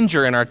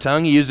danger in our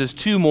tongue. He uses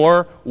two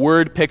more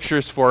word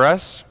pictures for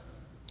us.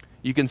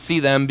 You can see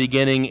them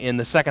beginning in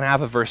the second half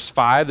of verse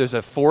 5. There's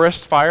a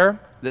forest fire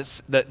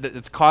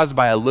that's caused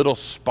by a little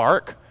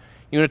spark.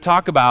 You're going to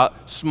talk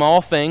about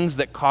small things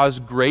that cause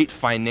great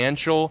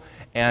financial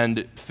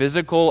and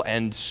physical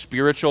and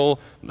spiritual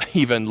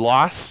even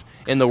loss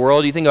in the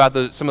world. You think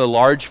about some of the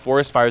large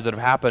forest fires that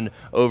have happened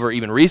over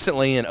even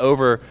recently and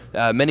over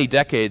many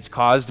decades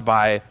caused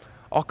by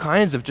all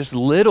kinds of just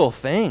little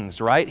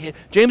things, right?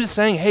 James is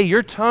saying, hey,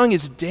 your tongue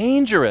is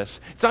dangerous.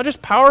 It's not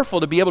just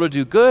powerful to be able to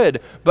do good,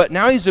 but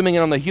now he's zooming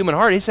in on the human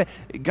heart. He's saying,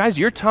 guys,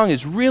 your tongue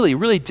is really,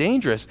 really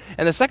dangerous.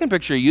 And the second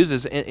picture he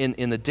uses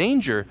in the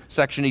danger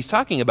section, he's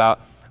talking about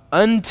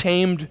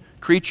untamed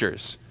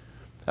creatures.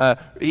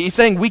 He's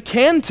saying we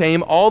can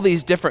tame all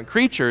these different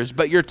creatures,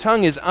 but your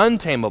tongue is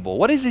untamable.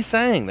 What is he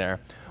saying there?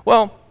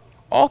 Well,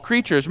 all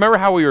creatures, remember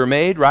how we were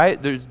made,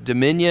 right? There's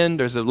dominion,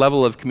 there's a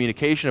level of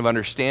communication, of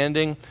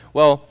understanding.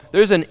 Well,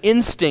 there's an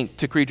instinct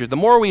to creatures. The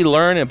more we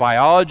learn in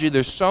biology,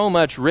 there's so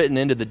much written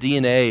into the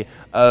DNA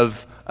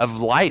of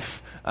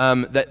life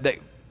that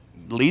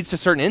leads to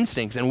certain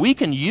instincts, and we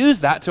can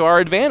use that to our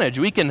advantage.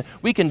 We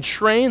can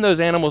train those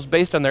animals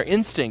based on their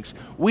instincts.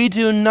 We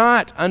do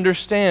not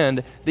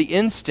understand the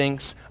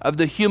instincts of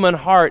the human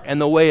heart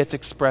and the way it's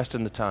expressed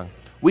in the tongue.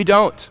 We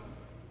don't.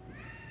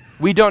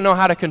 We don't know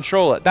how to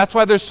control it. That's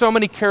why there's so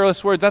many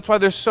careless words. That's why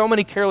there's so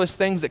many careless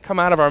things that come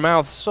out of our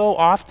mouths so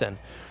often.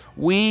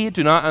 We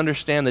do not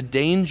understand the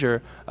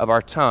danger of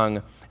our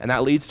tongue, and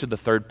that leads to the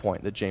third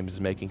point that James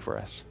is making for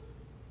us.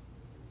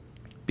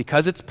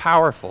 Because it's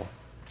powerful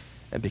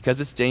and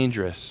because it's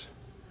dangerous,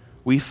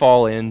 we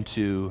fall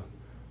into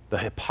the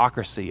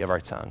hypocrisy of our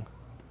tongue,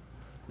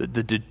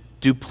 the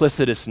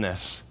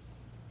duplicitousness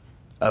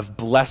of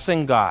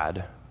blessing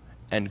God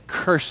and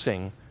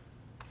cursing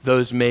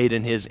those made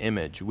in his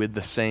image with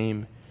the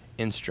same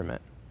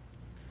instrument.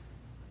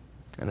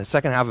 In the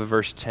second half of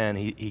verse 10,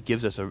 he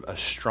gives us a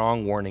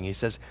strong warning. He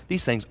says,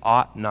 these things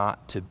ought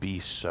not to be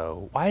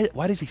so.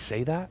 Why does he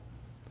say that?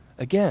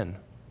 Again,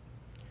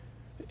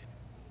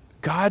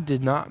 God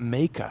did not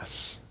make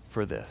us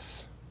for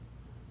this.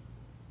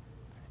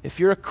 If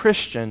you're a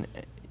Christian,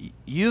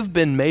 you've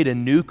been made a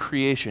new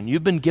creation.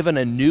 You've been given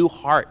a new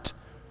heart.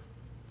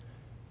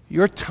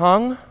 Your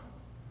tongue,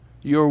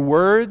 your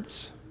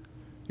words,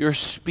 your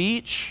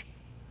speech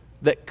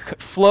that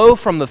flow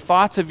from the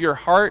thoughts of your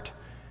heart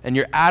and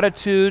your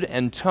attitude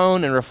and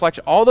tone and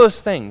reflection, all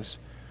those things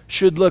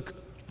should look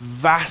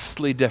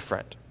vastly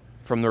different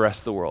from the rest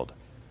of the world.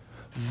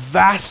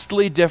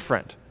 Vastly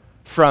different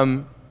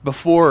from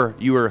before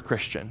you were a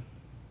Christian.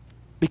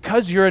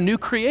 Because you're a new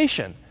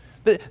creation.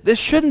 This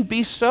shouldn't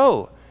be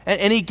so.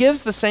 And he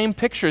gives the same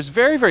pictures,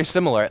 very, very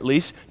similar at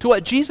least, to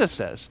what Jesus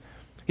says.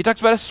 He talks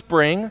about a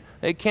spring.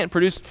 It can't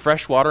produce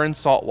fresh water and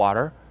salt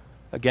water.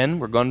 Again,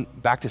 we're going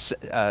back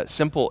to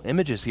simple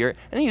images here.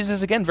 And he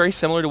uses, again, very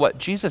similar to what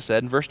Jesus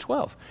said in verse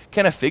 12.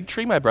 Can a fig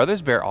tree, my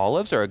brothers, bear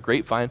olives, or a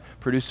grapevine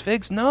produce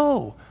figs?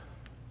 No.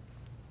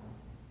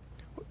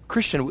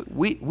 Christian,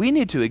 we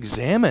need to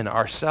examine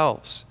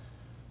ourselves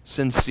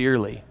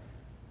sincerely.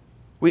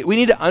 We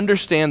need to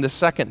understand the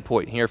second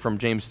point here from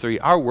James 3.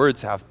 Our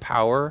words have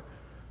power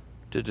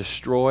to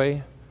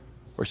destroy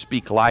or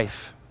speak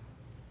life,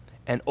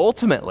 and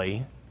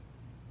ultimately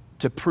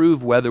to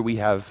prove whether we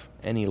have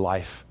any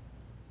life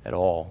at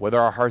all, whether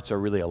our hearts are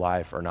really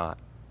alive or not.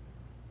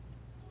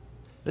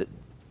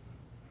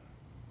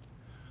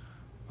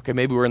 Okay,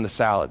 maybe we're in the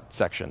salad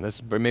section,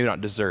 but maybe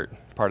not dessert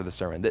part of the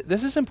sermon.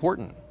 This is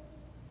important.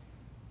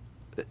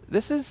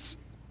 This is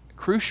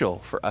crucial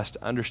for us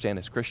to understand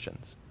as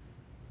Christians.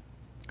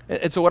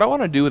 And so what I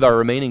want to do with our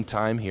remaining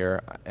time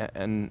here,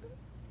 and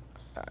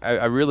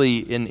I really,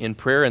 in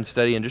prayer and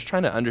study and just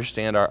trying to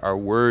understand our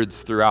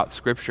words throughout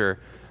Scripture,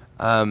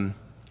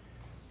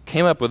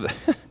 came up with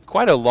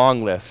quite a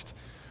long list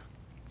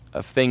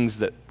of things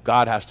that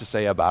God has to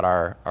say about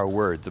our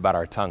words, about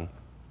our tongue.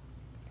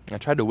 I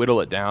tried to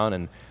whittle it down,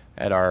 and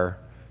at our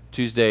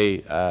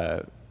Tuesday,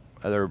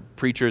 other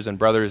preachers and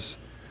brothers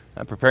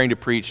preparing to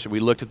preach, we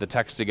looked at the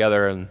text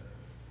together, and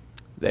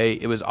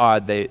it was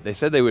odd. They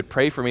said they would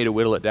pray for me to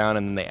whittle it down,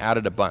 and then they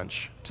added a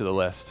bunch to the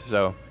list.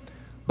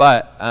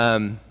 But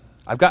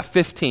I've got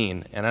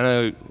 15, and I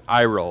know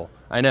I roll.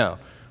 I know.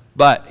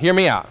 But hear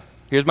me out.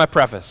 Here's my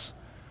preface.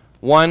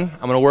 1, I'm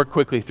going to work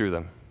quickly through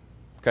them.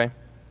 Okay?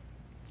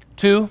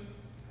 2,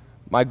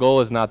 my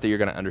goal is not that you're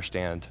going to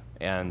understand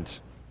and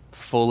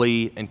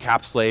fully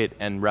encapsulate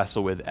and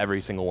wrestle with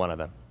every single one of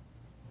them.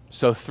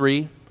 So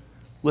 3,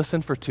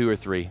 listen for 2 or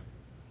 3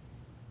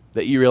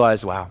 that you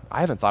realize, wow, I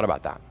haven't thought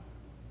about that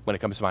when it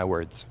comes to my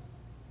words.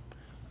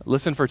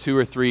 Listen for 2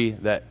 or 3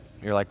 that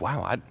you're like,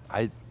 wow,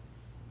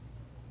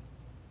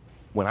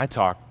 when I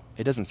talk,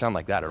 it doesn't sound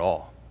like that at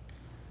all.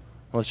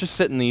 Well, let's just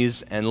sit in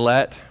these and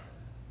let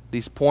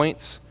these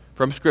points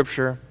from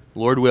Scripture,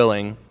 Lord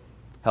willing,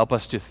 help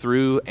us to,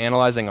 through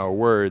analyzing our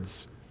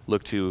words,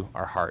 look to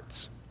our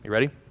hearts. You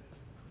ready?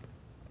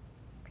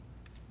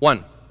 1,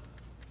 what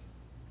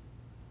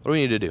do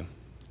we need to do?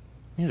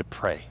 We need to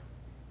pray.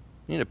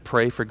 We need to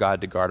pray for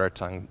God to guard our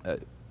tongue.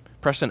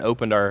 Preston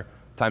opened our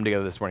time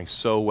together this morning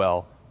so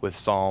well with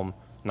Psalm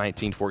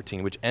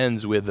 19:14, which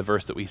ends with the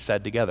verse that we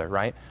said together,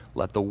 right?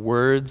 Let the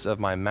words of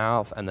my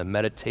mouth and the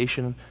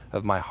meditation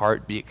of my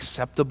heart be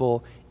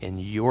acceptable in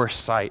your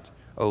sight,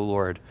 O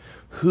Lord.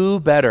 Who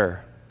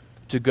better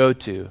to go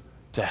to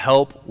to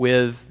help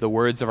with the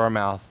words of our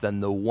mouth than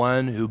the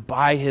one who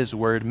by his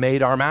word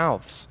made our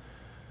mouths.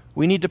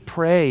 We need to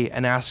pray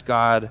and ask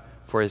God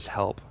for his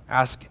help.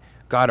 Ask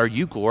God, are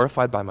you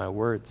glorified by my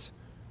words?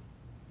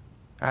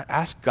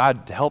 Ask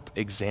God to help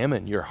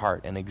examine your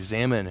heart and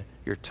examine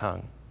your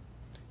tongue.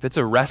 If it's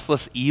a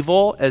restless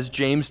evil, as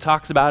James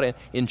talks about it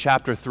in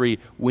chapter 3,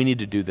 we need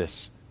to do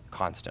this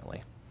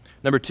constantly.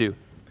 Number 2,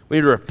 we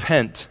need to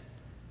repent.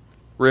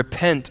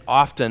 Repent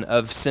often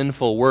of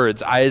sinful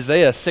words.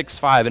 Isaiah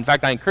 6:5. In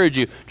fact, I encourage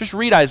you, just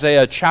read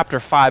Isaiah chapter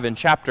 5 and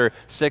chapter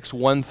 6,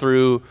 1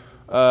 through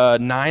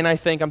 9, I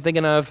think I'm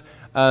thinking of.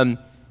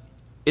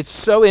 It's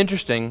so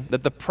interesting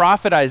that the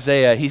prophet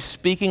Isaiah, he's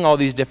speaking all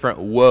these different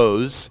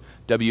woes,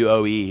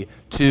 W-O-E,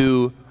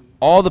 to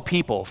all the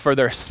people for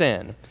their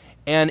sin.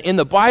 And in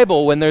the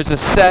Bible, when there's a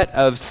set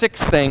of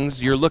 6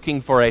 things, you're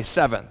looking for a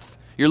 7th.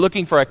 You're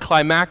looking for a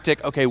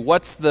climactic, okay,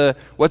 what's the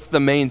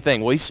main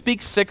thing? Well, he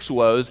speaks 6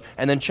 woes,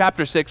 and then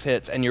chapter 6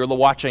 hits, and you're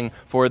watching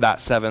for that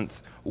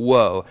 7th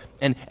woe.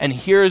 And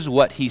here's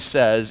what he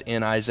says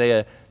in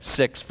Isaiah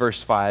 6,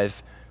 verse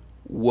 5,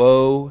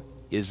 "Woe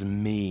is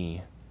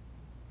me,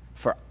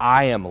 for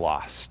I am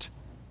lost,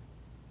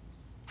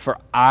 for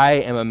I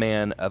am a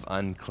man of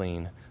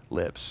unclean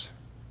lips."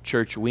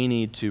 Church, we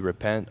need to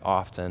repent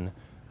often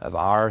of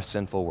our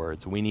sinful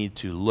words. We need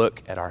to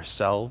look at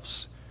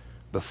ourselves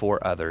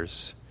before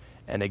others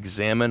and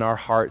examine our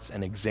hearts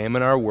and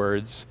examine our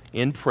words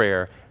in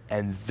prayer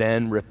and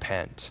then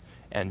repent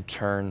and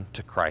turn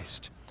to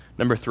Christ.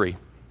 Number 3,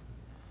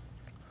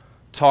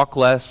 talk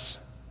less,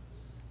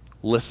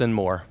 listen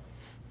more.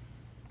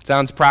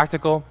 Sounds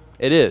practical?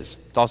 It is.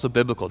 It's also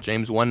biblical.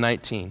 James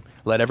 1:19.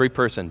 Let every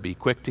person be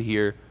quick to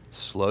hear,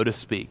 slow to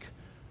speak,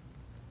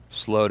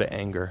 slow to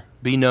anger.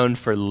 Be known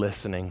for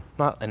listening,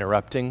 not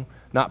interrupting,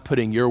 not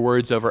putting your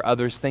words over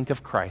others. Think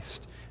of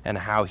Christ and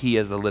how he,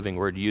 as the living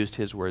word, used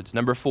his words.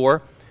 Number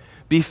 4,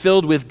 be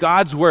filled with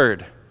God's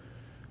word.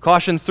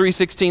 Colossians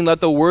 3:16,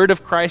 let the word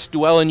of Christ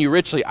dwell in you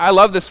richly. I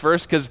love this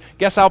verse because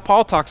guess how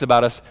Paul talks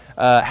about us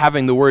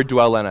having the word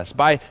dwell in us?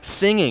 By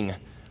singing.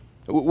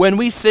 When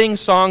we sing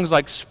songs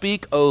like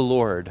Speak, O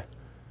Lord,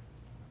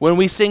 when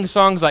we sing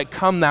songs like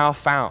Come Thou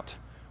Fount,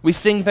 we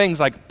sing things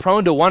like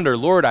Prone to Wonder,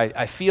 Lord,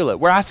 I feel it.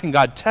 We're asking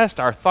God, test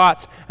our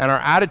thoughts and our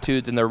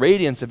attitudes in the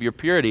radiance of your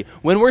purity.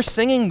 When we're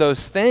singing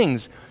those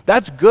things,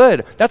 that's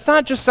good. That's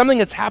not just something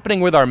that's happening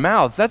with our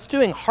mouths. That's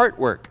doing heart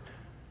work.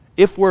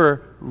 If we're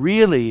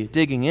really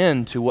digging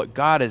into what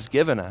God has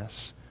given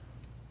us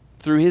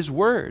through his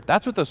word,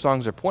 that's what those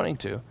songs are pointing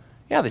to.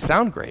 Yeah, they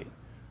sound great,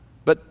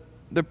 but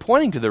they're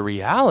pointing to the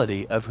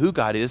reality of who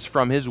God is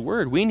from his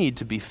word. We need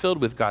to be filled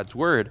with God's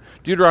word.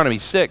 Deuteronomy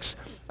 6,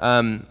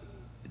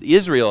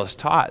 Israel is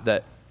taught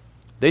that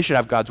they should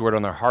have God's word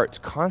on their hearts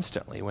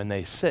constantly when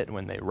they sit,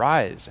 when they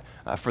rise,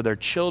 for their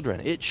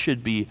children. It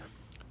should be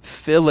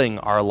filling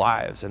our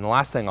lives. And the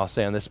last thing I'll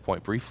say on this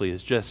point briefly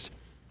is just,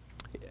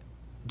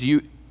 do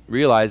you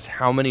realize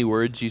how many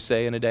words you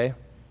say in a day?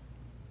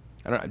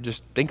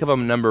 Just think of a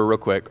number real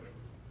quick.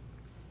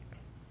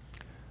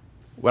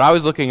 When I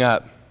was looking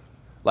up,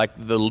 like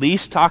the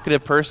least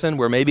talkative person,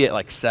 we're maybe at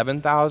like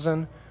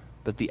 7,000,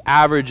 but the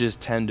average is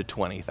 10 to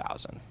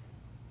 20,000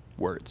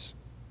 words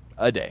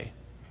a day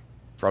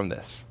from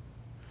this.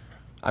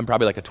 I'm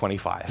probably like a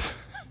 25.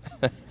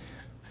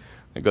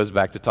 It goes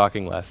back to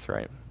talking less,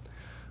 right?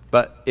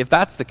 But if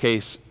that's the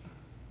case,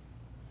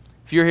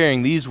 if you're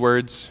hearing these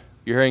words,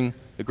 you're hearing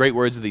the great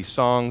words of these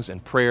songs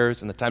and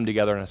prayers and the time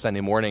together on a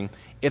Sunday morning,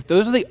 if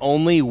those are the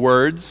only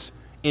words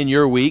in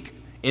your week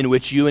in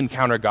which you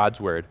encounter God's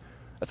word,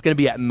 that's going to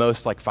be at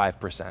most like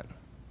 5%.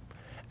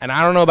 And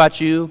I don't know about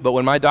you, but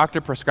when my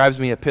doctor prescribes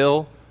me a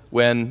pill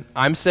when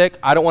I'm sick,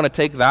 I don't want to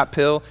take that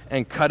pill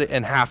and cut it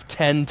in half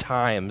 10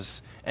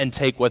 times and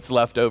take what's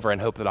left over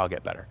and hope that I'll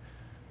get better.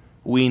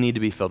 We need to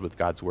be filled with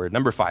God's word.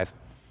 Number 5,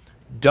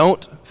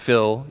 don't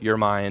fill your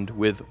mind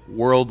with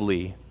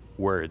worldly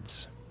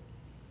words.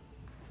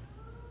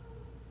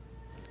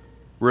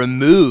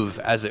 Remove,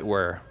 as it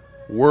were,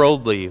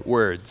 worldly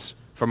words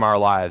from our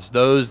lives,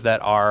 those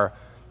that are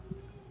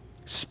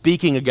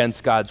speaking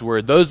against God's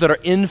word, those that are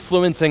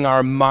influencing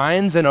our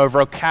minds and our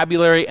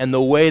vocabulary and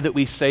the way that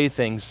we say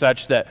things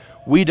such that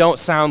we don't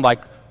sound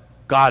like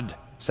God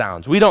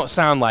sounds. We don't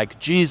sound like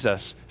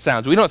Jesus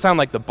sounds. We don't sound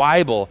like the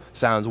Bible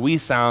sounds. We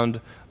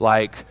sound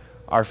like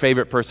our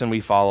favorite person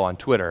we follow on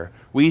Twitter.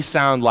 We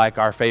sound like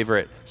our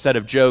favorite set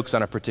of jokes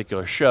on a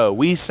particular show.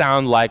 We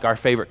sound like our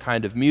favorite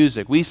kind of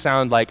music. We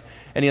sound like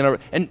any other.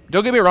 And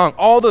don't get me wrong,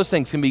 all those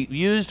things can be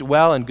used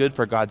well and good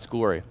for God's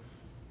glory.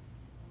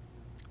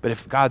 But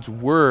if God's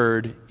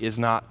word is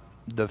not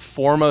the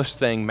foremost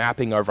thing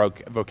mapping our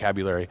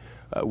vocabulary,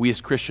 we as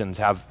Christians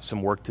have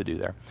some work to do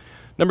there.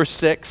 Number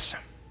 6,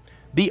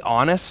 be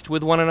honest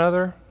with one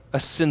another, a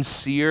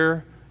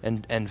sincere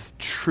and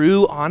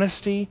true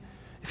honesty.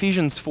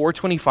 Ephesians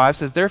 4:25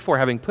 says, therefore,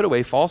 having put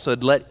away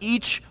falsehood, let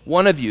each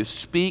one of you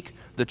speak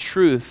the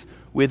truth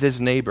with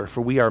his neighbor, for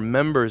we are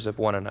members of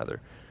one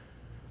another.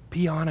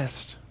 Be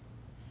honest.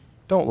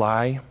 Don't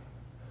lie.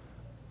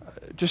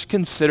 Just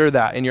consider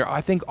that. And I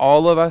think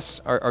all of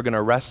us are going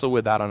to wrestle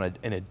with that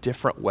in a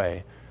different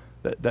way.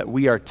 That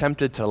we are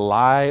tempted to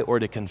lie or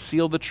to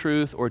conceal the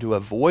truth or to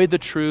avoid the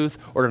truth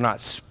or to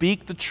not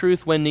speak the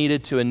truth when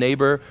needed to a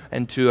neighbor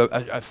and to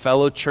a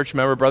fellow church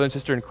member, brother and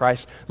sister in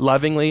Christ,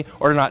 lovingly,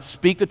 or to not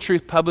speak the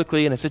truth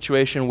publicly in a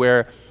situation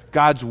where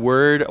God's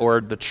word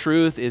or the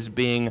truth is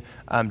being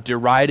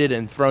derided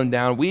and thrown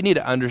down. We need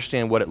to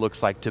understand what it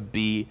looks like to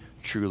be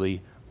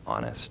truly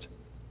honest.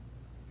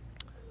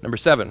 Number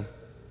 7,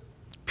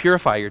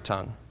 purify your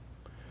tongue.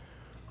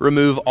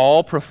 Remove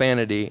all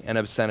profanity and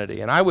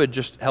obscenity. And I would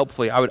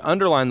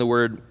underline the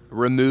word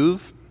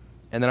remove,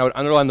 and then I would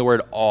underline the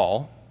word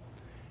all,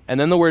 and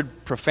then the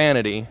word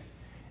profanity,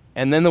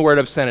 and then the word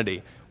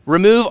obscenity.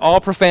 Remove all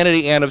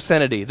profanity and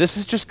obscenity. This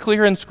is just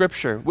clear in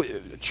Scripture.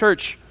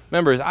 Church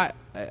members,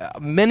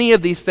 many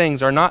of these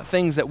things are not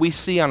things that we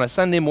see on a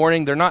Sunday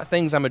morning. They're not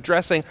things I'm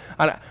addressing.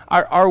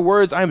 Our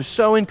words, I'm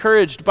so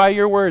encouraged by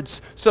your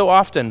words so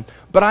often,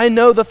 but I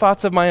know the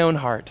thoughts of my own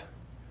heart.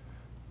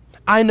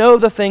 I know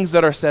the things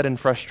that are said in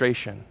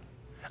frustration.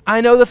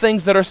 I know the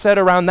things that are said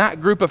around that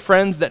group of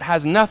friends that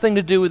has nothing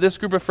to do with this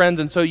group of friends,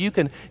 and so you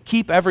can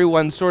keep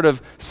everyone sort of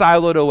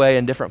siloed away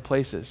in different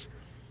places.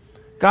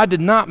 God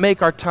did not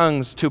make our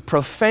tongues to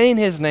profane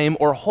his name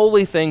or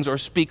holy things or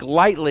speak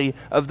lightly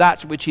of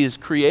that which he has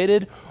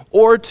created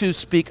or to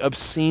speak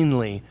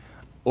obscenely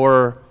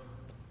or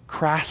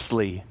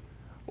crassly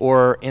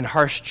or in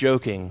harsh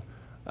joking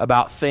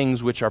about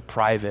things which are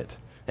private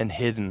and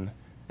hidden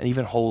and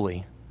even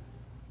holy.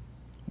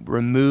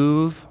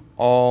 Remove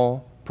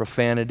all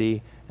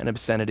profanity and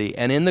obscenity.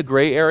 And in the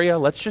gray area,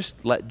 let's just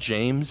let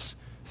James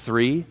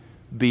 3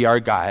 be our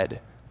guide,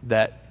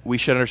 that we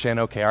should understand,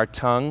 okay, our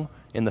tongue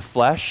in the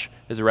flesh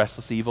is a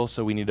restless evil,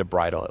 so we need to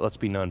bridle it. Let's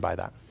be known by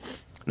that.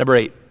 Number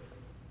 8,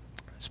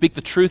 speak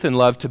the truth in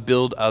love to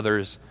build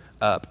others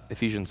up.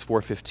 Ephesians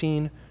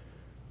 4:15,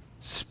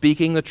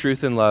 speaking the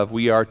truth in love,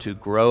 we are to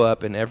grow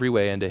up in every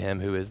way into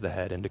him who is the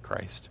head, into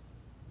Christ.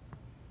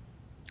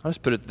 I'll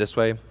just put it this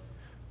way.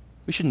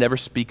 We should never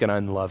speak an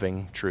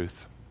unloving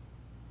truth.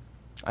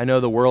 I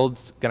know the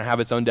world's going to have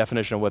its own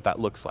definition of what that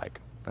looks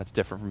like. That's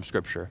different from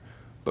Scripture.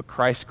 But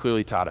Christ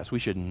clearly taught us we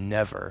should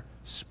never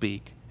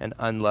speak an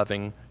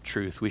unloving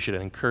truth. We should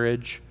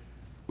encourage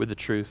with the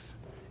truth,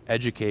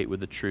 educate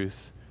with the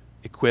truth,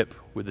 equip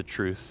with the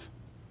truth,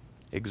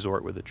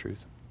 exhort with the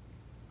truth.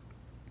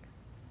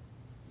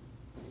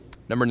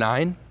 Number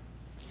 9,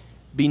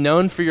 be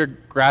known for your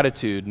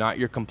gratitude, not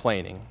your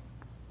complaining.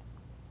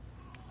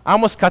 I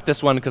almost cut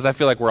this one because I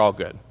feel like we're all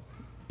good.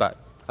 But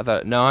I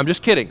thought, no, I'm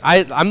just kidding.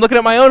 I'm looking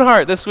at my own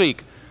heart this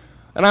week.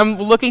 And I'm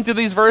looking through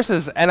these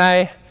verses, and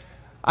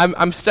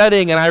I'm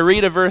studying, and I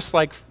read a verse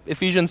like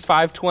Ephesians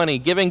 5:20,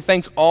 giving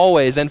thanks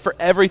always and for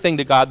everything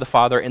to God the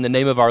Father in the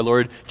name of our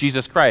Lord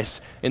Jesus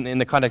Christ, in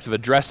the context of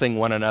addressing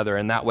one another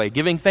in that way.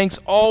 Giving thanks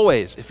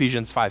always,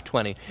 Ephesians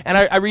 5:20. And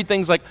I read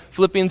things like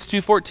Philippians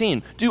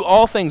 2:14, do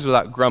all things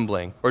without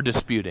grumbling or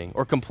disputing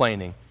or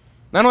complaining.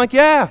 And I'm like,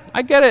 yeah,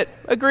 I get it.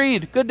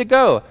 Agreed. Good to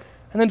go.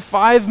 And then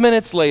 5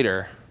 minutes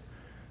later,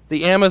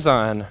 the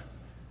Amazon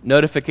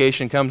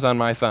notification comes on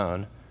my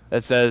phone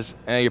that says,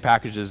 your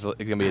package is going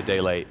to be a day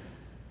late.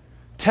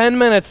 10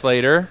 minutes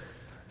later,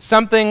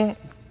 something,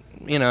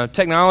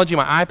 technology,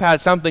 my iPad,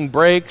 something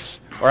breaks,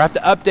 or I have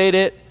to update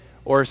it,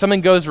 or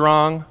something goes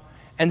wrong,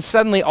 and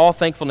suddenly all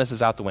thankfulness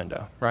is out the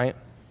window, right?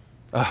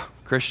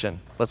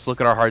 Christian, let's look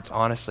at our hearts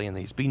honestly in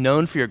these. Be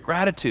known for your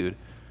gratitude.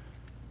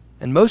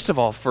 And most of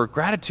all, for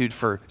gratitude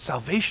for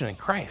salvation in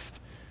Christ,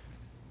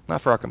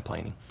 not for our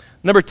complaining.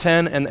 Number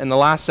 10, and the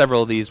last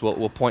several of these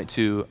will point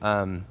to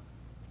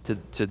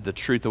the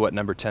truth of what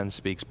number 10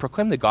 speaks.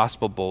 Proclaim the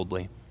gospel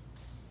boldly.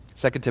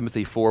 2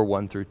 Timothy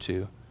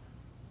 4:1-2.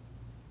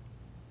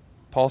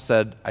 Paul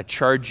said, I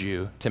charge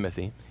you,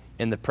 Timothy,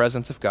 in the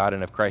presence of God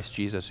and of Christ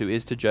Jesus, who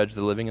is to judge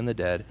the living and the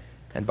dead,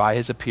 and by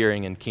his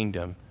appearing in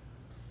kingdom.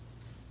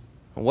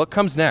 And what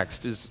comes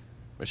next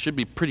it should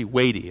be pretty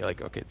weighty.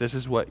 Like, okay, this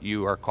is what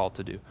you are called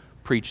to do.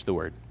 Preach the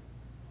word.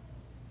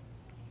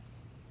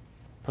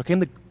 Proclaim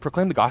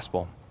the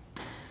gospel.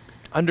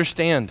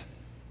 Understand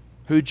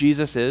who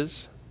Jesus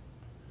is.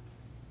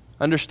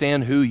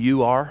 Understand who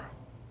you are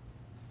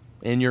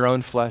in your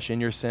own flesh,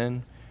 in your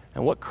sin,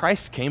 and what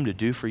Christ came to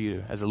do for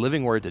you as a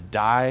living word, to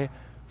die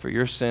for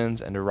your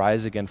sins and to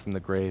rise again from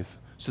the grave,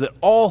 so that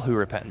all who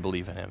repent and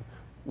believe in him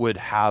would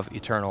have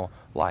eternal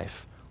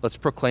life. Let's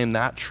proclaim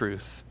that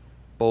truth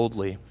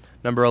boldly.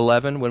 Number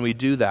 11, when we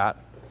do that,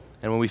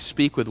 and when we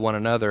speak with one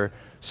another,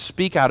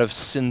 speak out of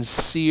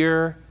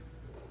sincere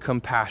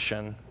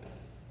compassion.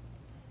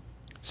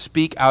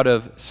 Speak out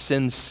of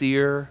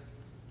sincere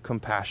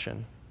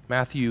compassion.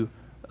 Matthew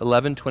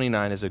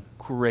 11:29 is a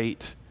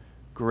great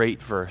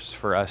verse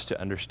for us to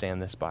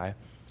understand this by.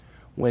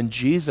 When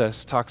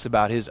Jesus talks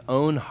about his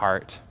own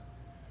heart,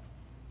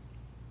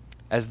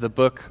 as the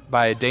book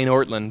by Dane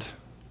Ortland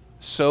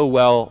so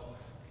well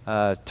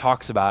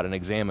talks about and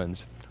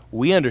examines,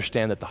 we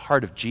understand that the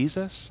heart of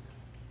Jesus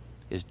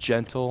is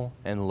gentle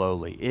and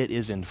lowly. It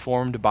is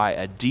informed by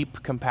a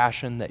deep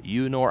compassion that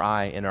you nor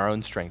I in our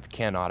own strength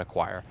cannot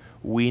acquire.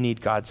 We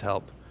need God's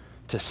help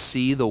to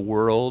see the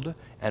world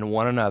and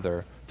one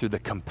another through the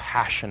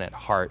compassionate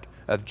heart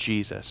of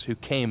Jesus, who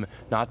came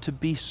not to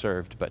be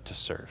served, but to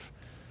serve.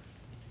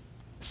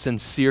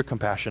 Sincere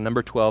compassion.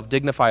 Number 12,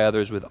 dignify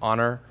others with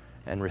honor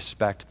and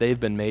respect. They've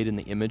been made in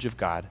the image of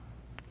God.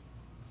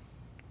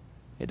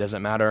 It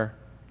doesn't matter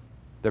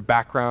their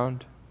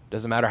background. It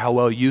doesn't matter how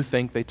well you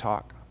think they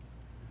talk.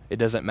 It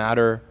doesn't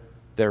matter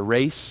their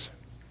race.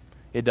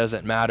 It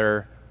doesn't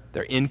matter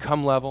their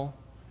income level.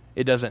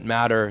 It doesn't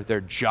matter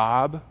their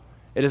job.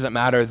 It doesn't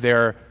matter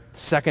their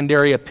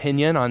secondary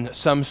opinion on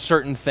some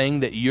certain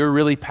thing that you're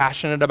really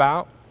passionate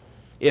about.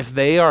 If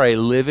they are a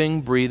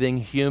living, breathing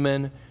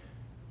human,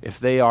 if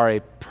they are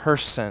a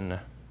person,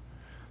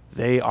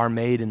 they are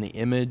made in the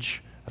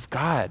image of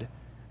God.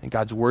 And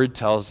God's word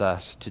tells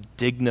us to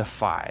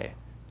dignify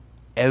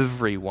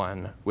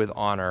everyone with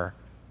honor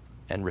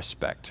and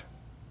respect.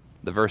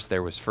 The verse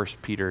there was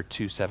 1 Peter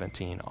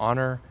 2:17.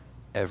 Honor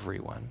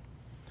everyone.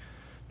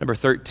 Number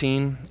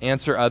 13,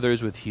 answer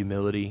others with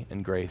humility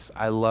and grace.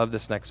 I love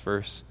this next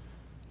verse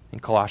in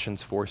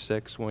Colossians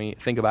 4:6. When we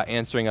think about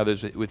answering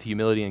others with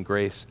humility and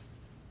grace,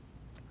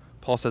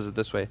 Paul says it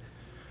this way: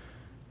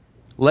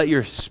 let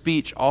your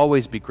speech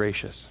always be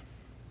gracious,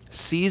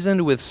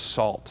 seasoned with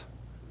salt,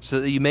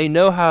 so that you may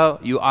know how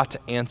you ought to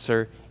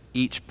answer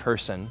each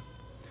person.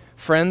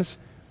 Friends,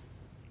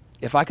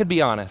 if I could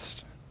be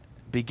honest,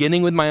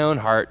 beginning with my own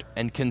heart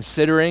and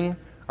considering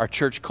our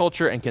church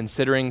culture and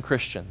considering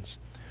Christians,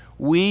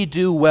 we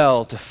do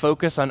well to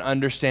focus on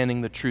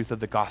understanding the truth of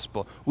the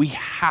gospel. We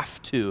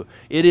have to.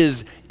 It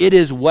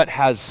is what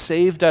has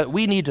saved us.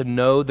 We need to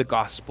know the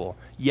gospel.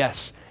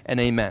 Yes and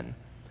amen.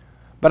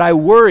 But I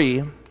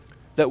worry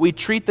that we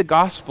treat the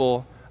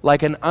gospel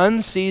like an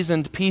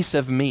unseasoned piece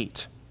of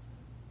meat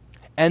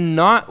and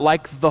not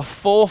like the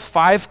full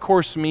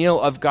 5-course meal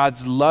of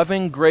God's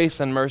loving grace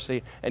and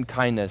mercy and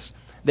kindness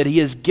that he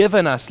has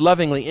given us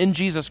lovingly in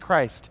Jesus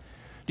Christ.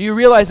 Do you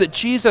realize that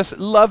Jesus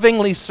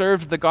lovingly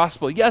served the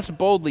gospel? Yes,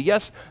 boldly.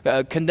 Yes,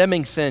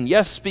 condemning sin.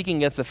 Yes, speaking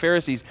against the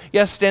Pharisees.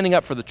 Yes, standing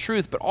up for the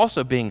truth, but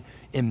also being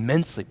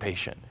immensely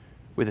patient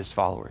with his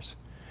followers.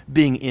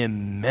 Being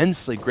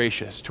immensely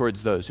gracious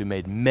towards those who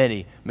made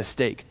many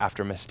mistake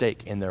after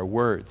mistake in their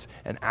words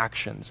and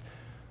actions.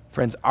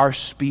 Friends, our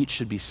speech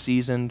should be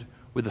seasoned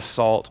with the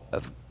salt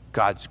of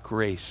God's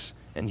grace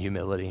and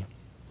humility.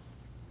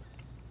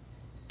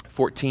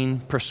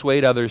 14,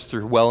 persuade others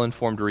through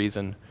well-informed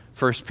reason.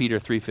 1 Peter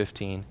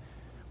 3:15.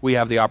 We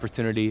have the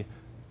opportunity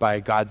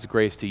by God's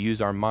grace to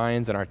use our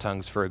minds and our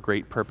tongues for a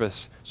great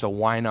purpose, so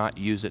why not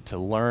use it to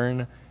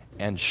learn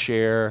and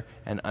share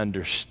and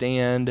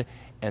understand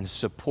and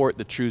support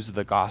the truths of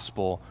the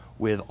gospel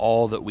with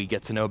all that we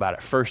get to know about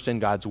it, first in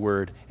God's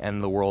word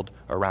and the world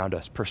around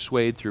us.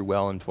 Persuade through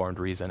well-informed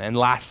reason. And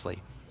lastly,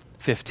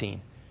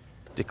 15,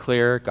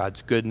 declare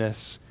God's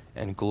goodness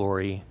and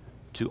glory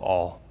to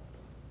all.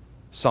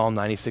 Psalm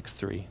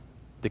 96:3.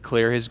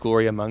 Declare his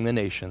glory among the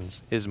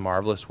nations, his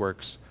marvelous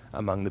works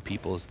among the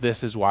peoples.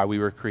 This is why we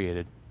were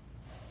created.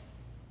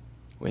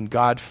 When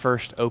God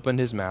first opened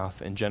his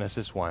mouth in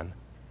Genesis 1,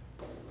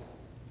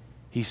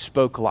 he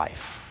spoke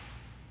life.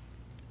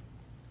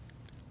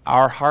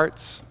 Our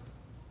hearts,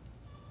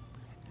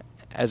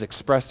 as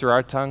expressed through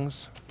our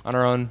tongues, on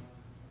our own,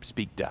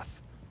 speak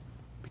death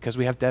because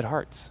we have dead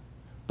hearts.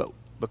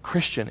 But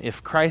Christian,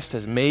 if Christ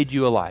has made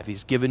you alive,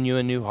 he's given you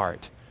a new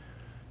heart,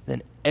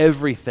 then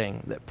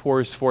everything that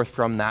pours forth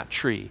from that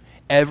tree,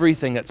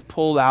 everything that's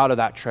pulled out of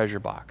that treasure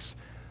box,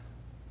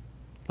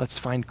 let's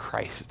find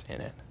Christ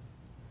in it.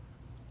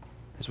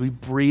 As we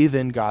breathe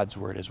in God's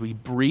word, as we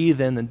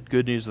breathe in the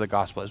good news of the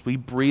gospel, as we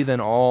breathe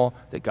in all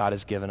that God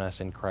has given us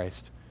in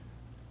Christ,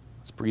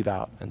 let's breathe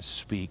out and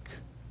speak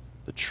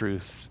the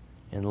truth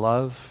in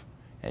love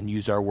and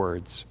use our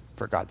words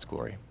for God's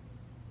glory.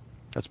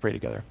 Let's pray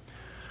together.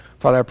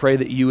 Father, I pray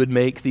that you would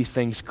make these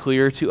things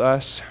clear to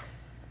us.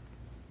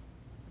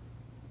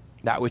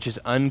 That which is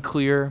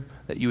unclear,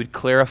 that you would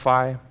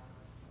clarify.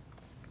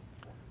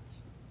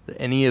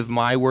 That any of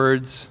my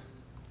words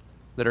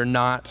that are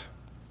not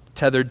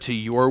tethered to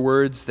your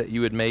words, that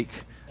you would make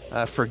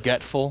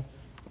forgetful,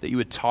 that you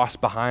would toss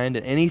behind,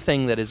 and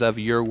anything that is of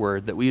your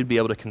word that we would be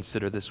able to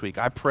consider this week.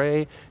 I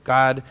pray,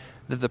 God,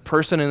 that the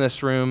person in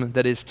this room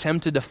that is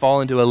tempted to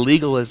fall into a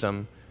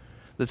legalism,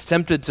 that's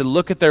tempted to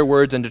look at their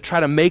words and to try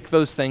to make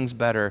those things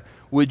better,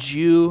 would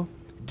you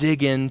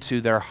dig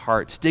into their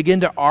hearts, dig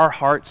into our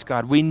hearts,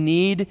 God. We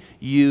need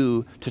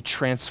you to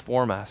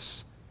transform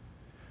us.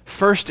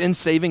 First in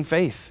saving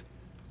faith.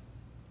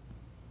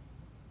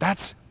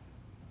 That's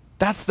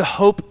the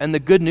hope and the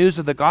good news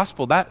of the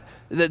gospel,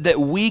 that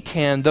we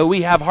can, though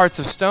we have hearts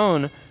of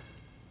stone,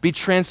 be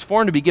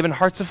transformed to be given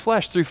hearts of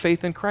flesh through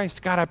faith in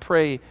Christ. God, I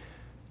pray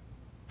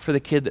for the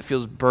kid that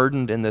feels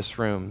burdened in this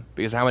room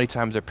because how many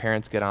times their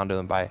parents get onto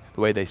them by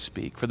the way they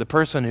speak. For the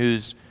person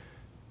who's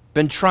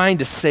been trying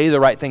to say the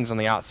right things on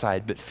the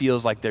outside but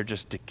feels like they're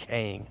just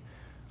decaying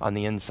on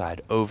the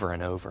inside over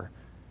and over.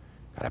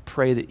 God, I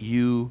pray that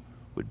you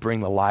would bring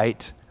the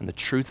light and the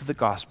truth of the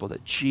gospel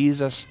that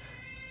Jesus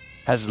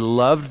has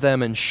loved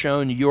them and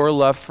shown your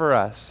love for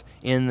us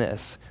in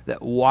this,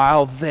 that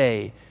while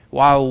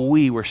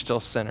we were still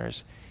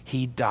sinners,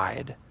 he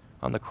died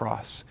on the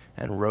cross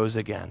and rose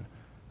again.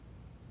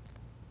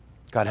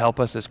 God, help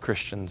us as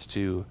Christians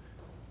to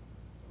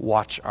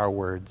watch our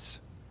words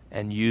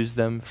and use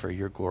them for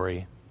your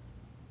glory.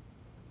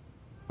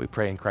 We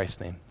pray in Christ's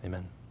name.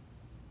 Amen.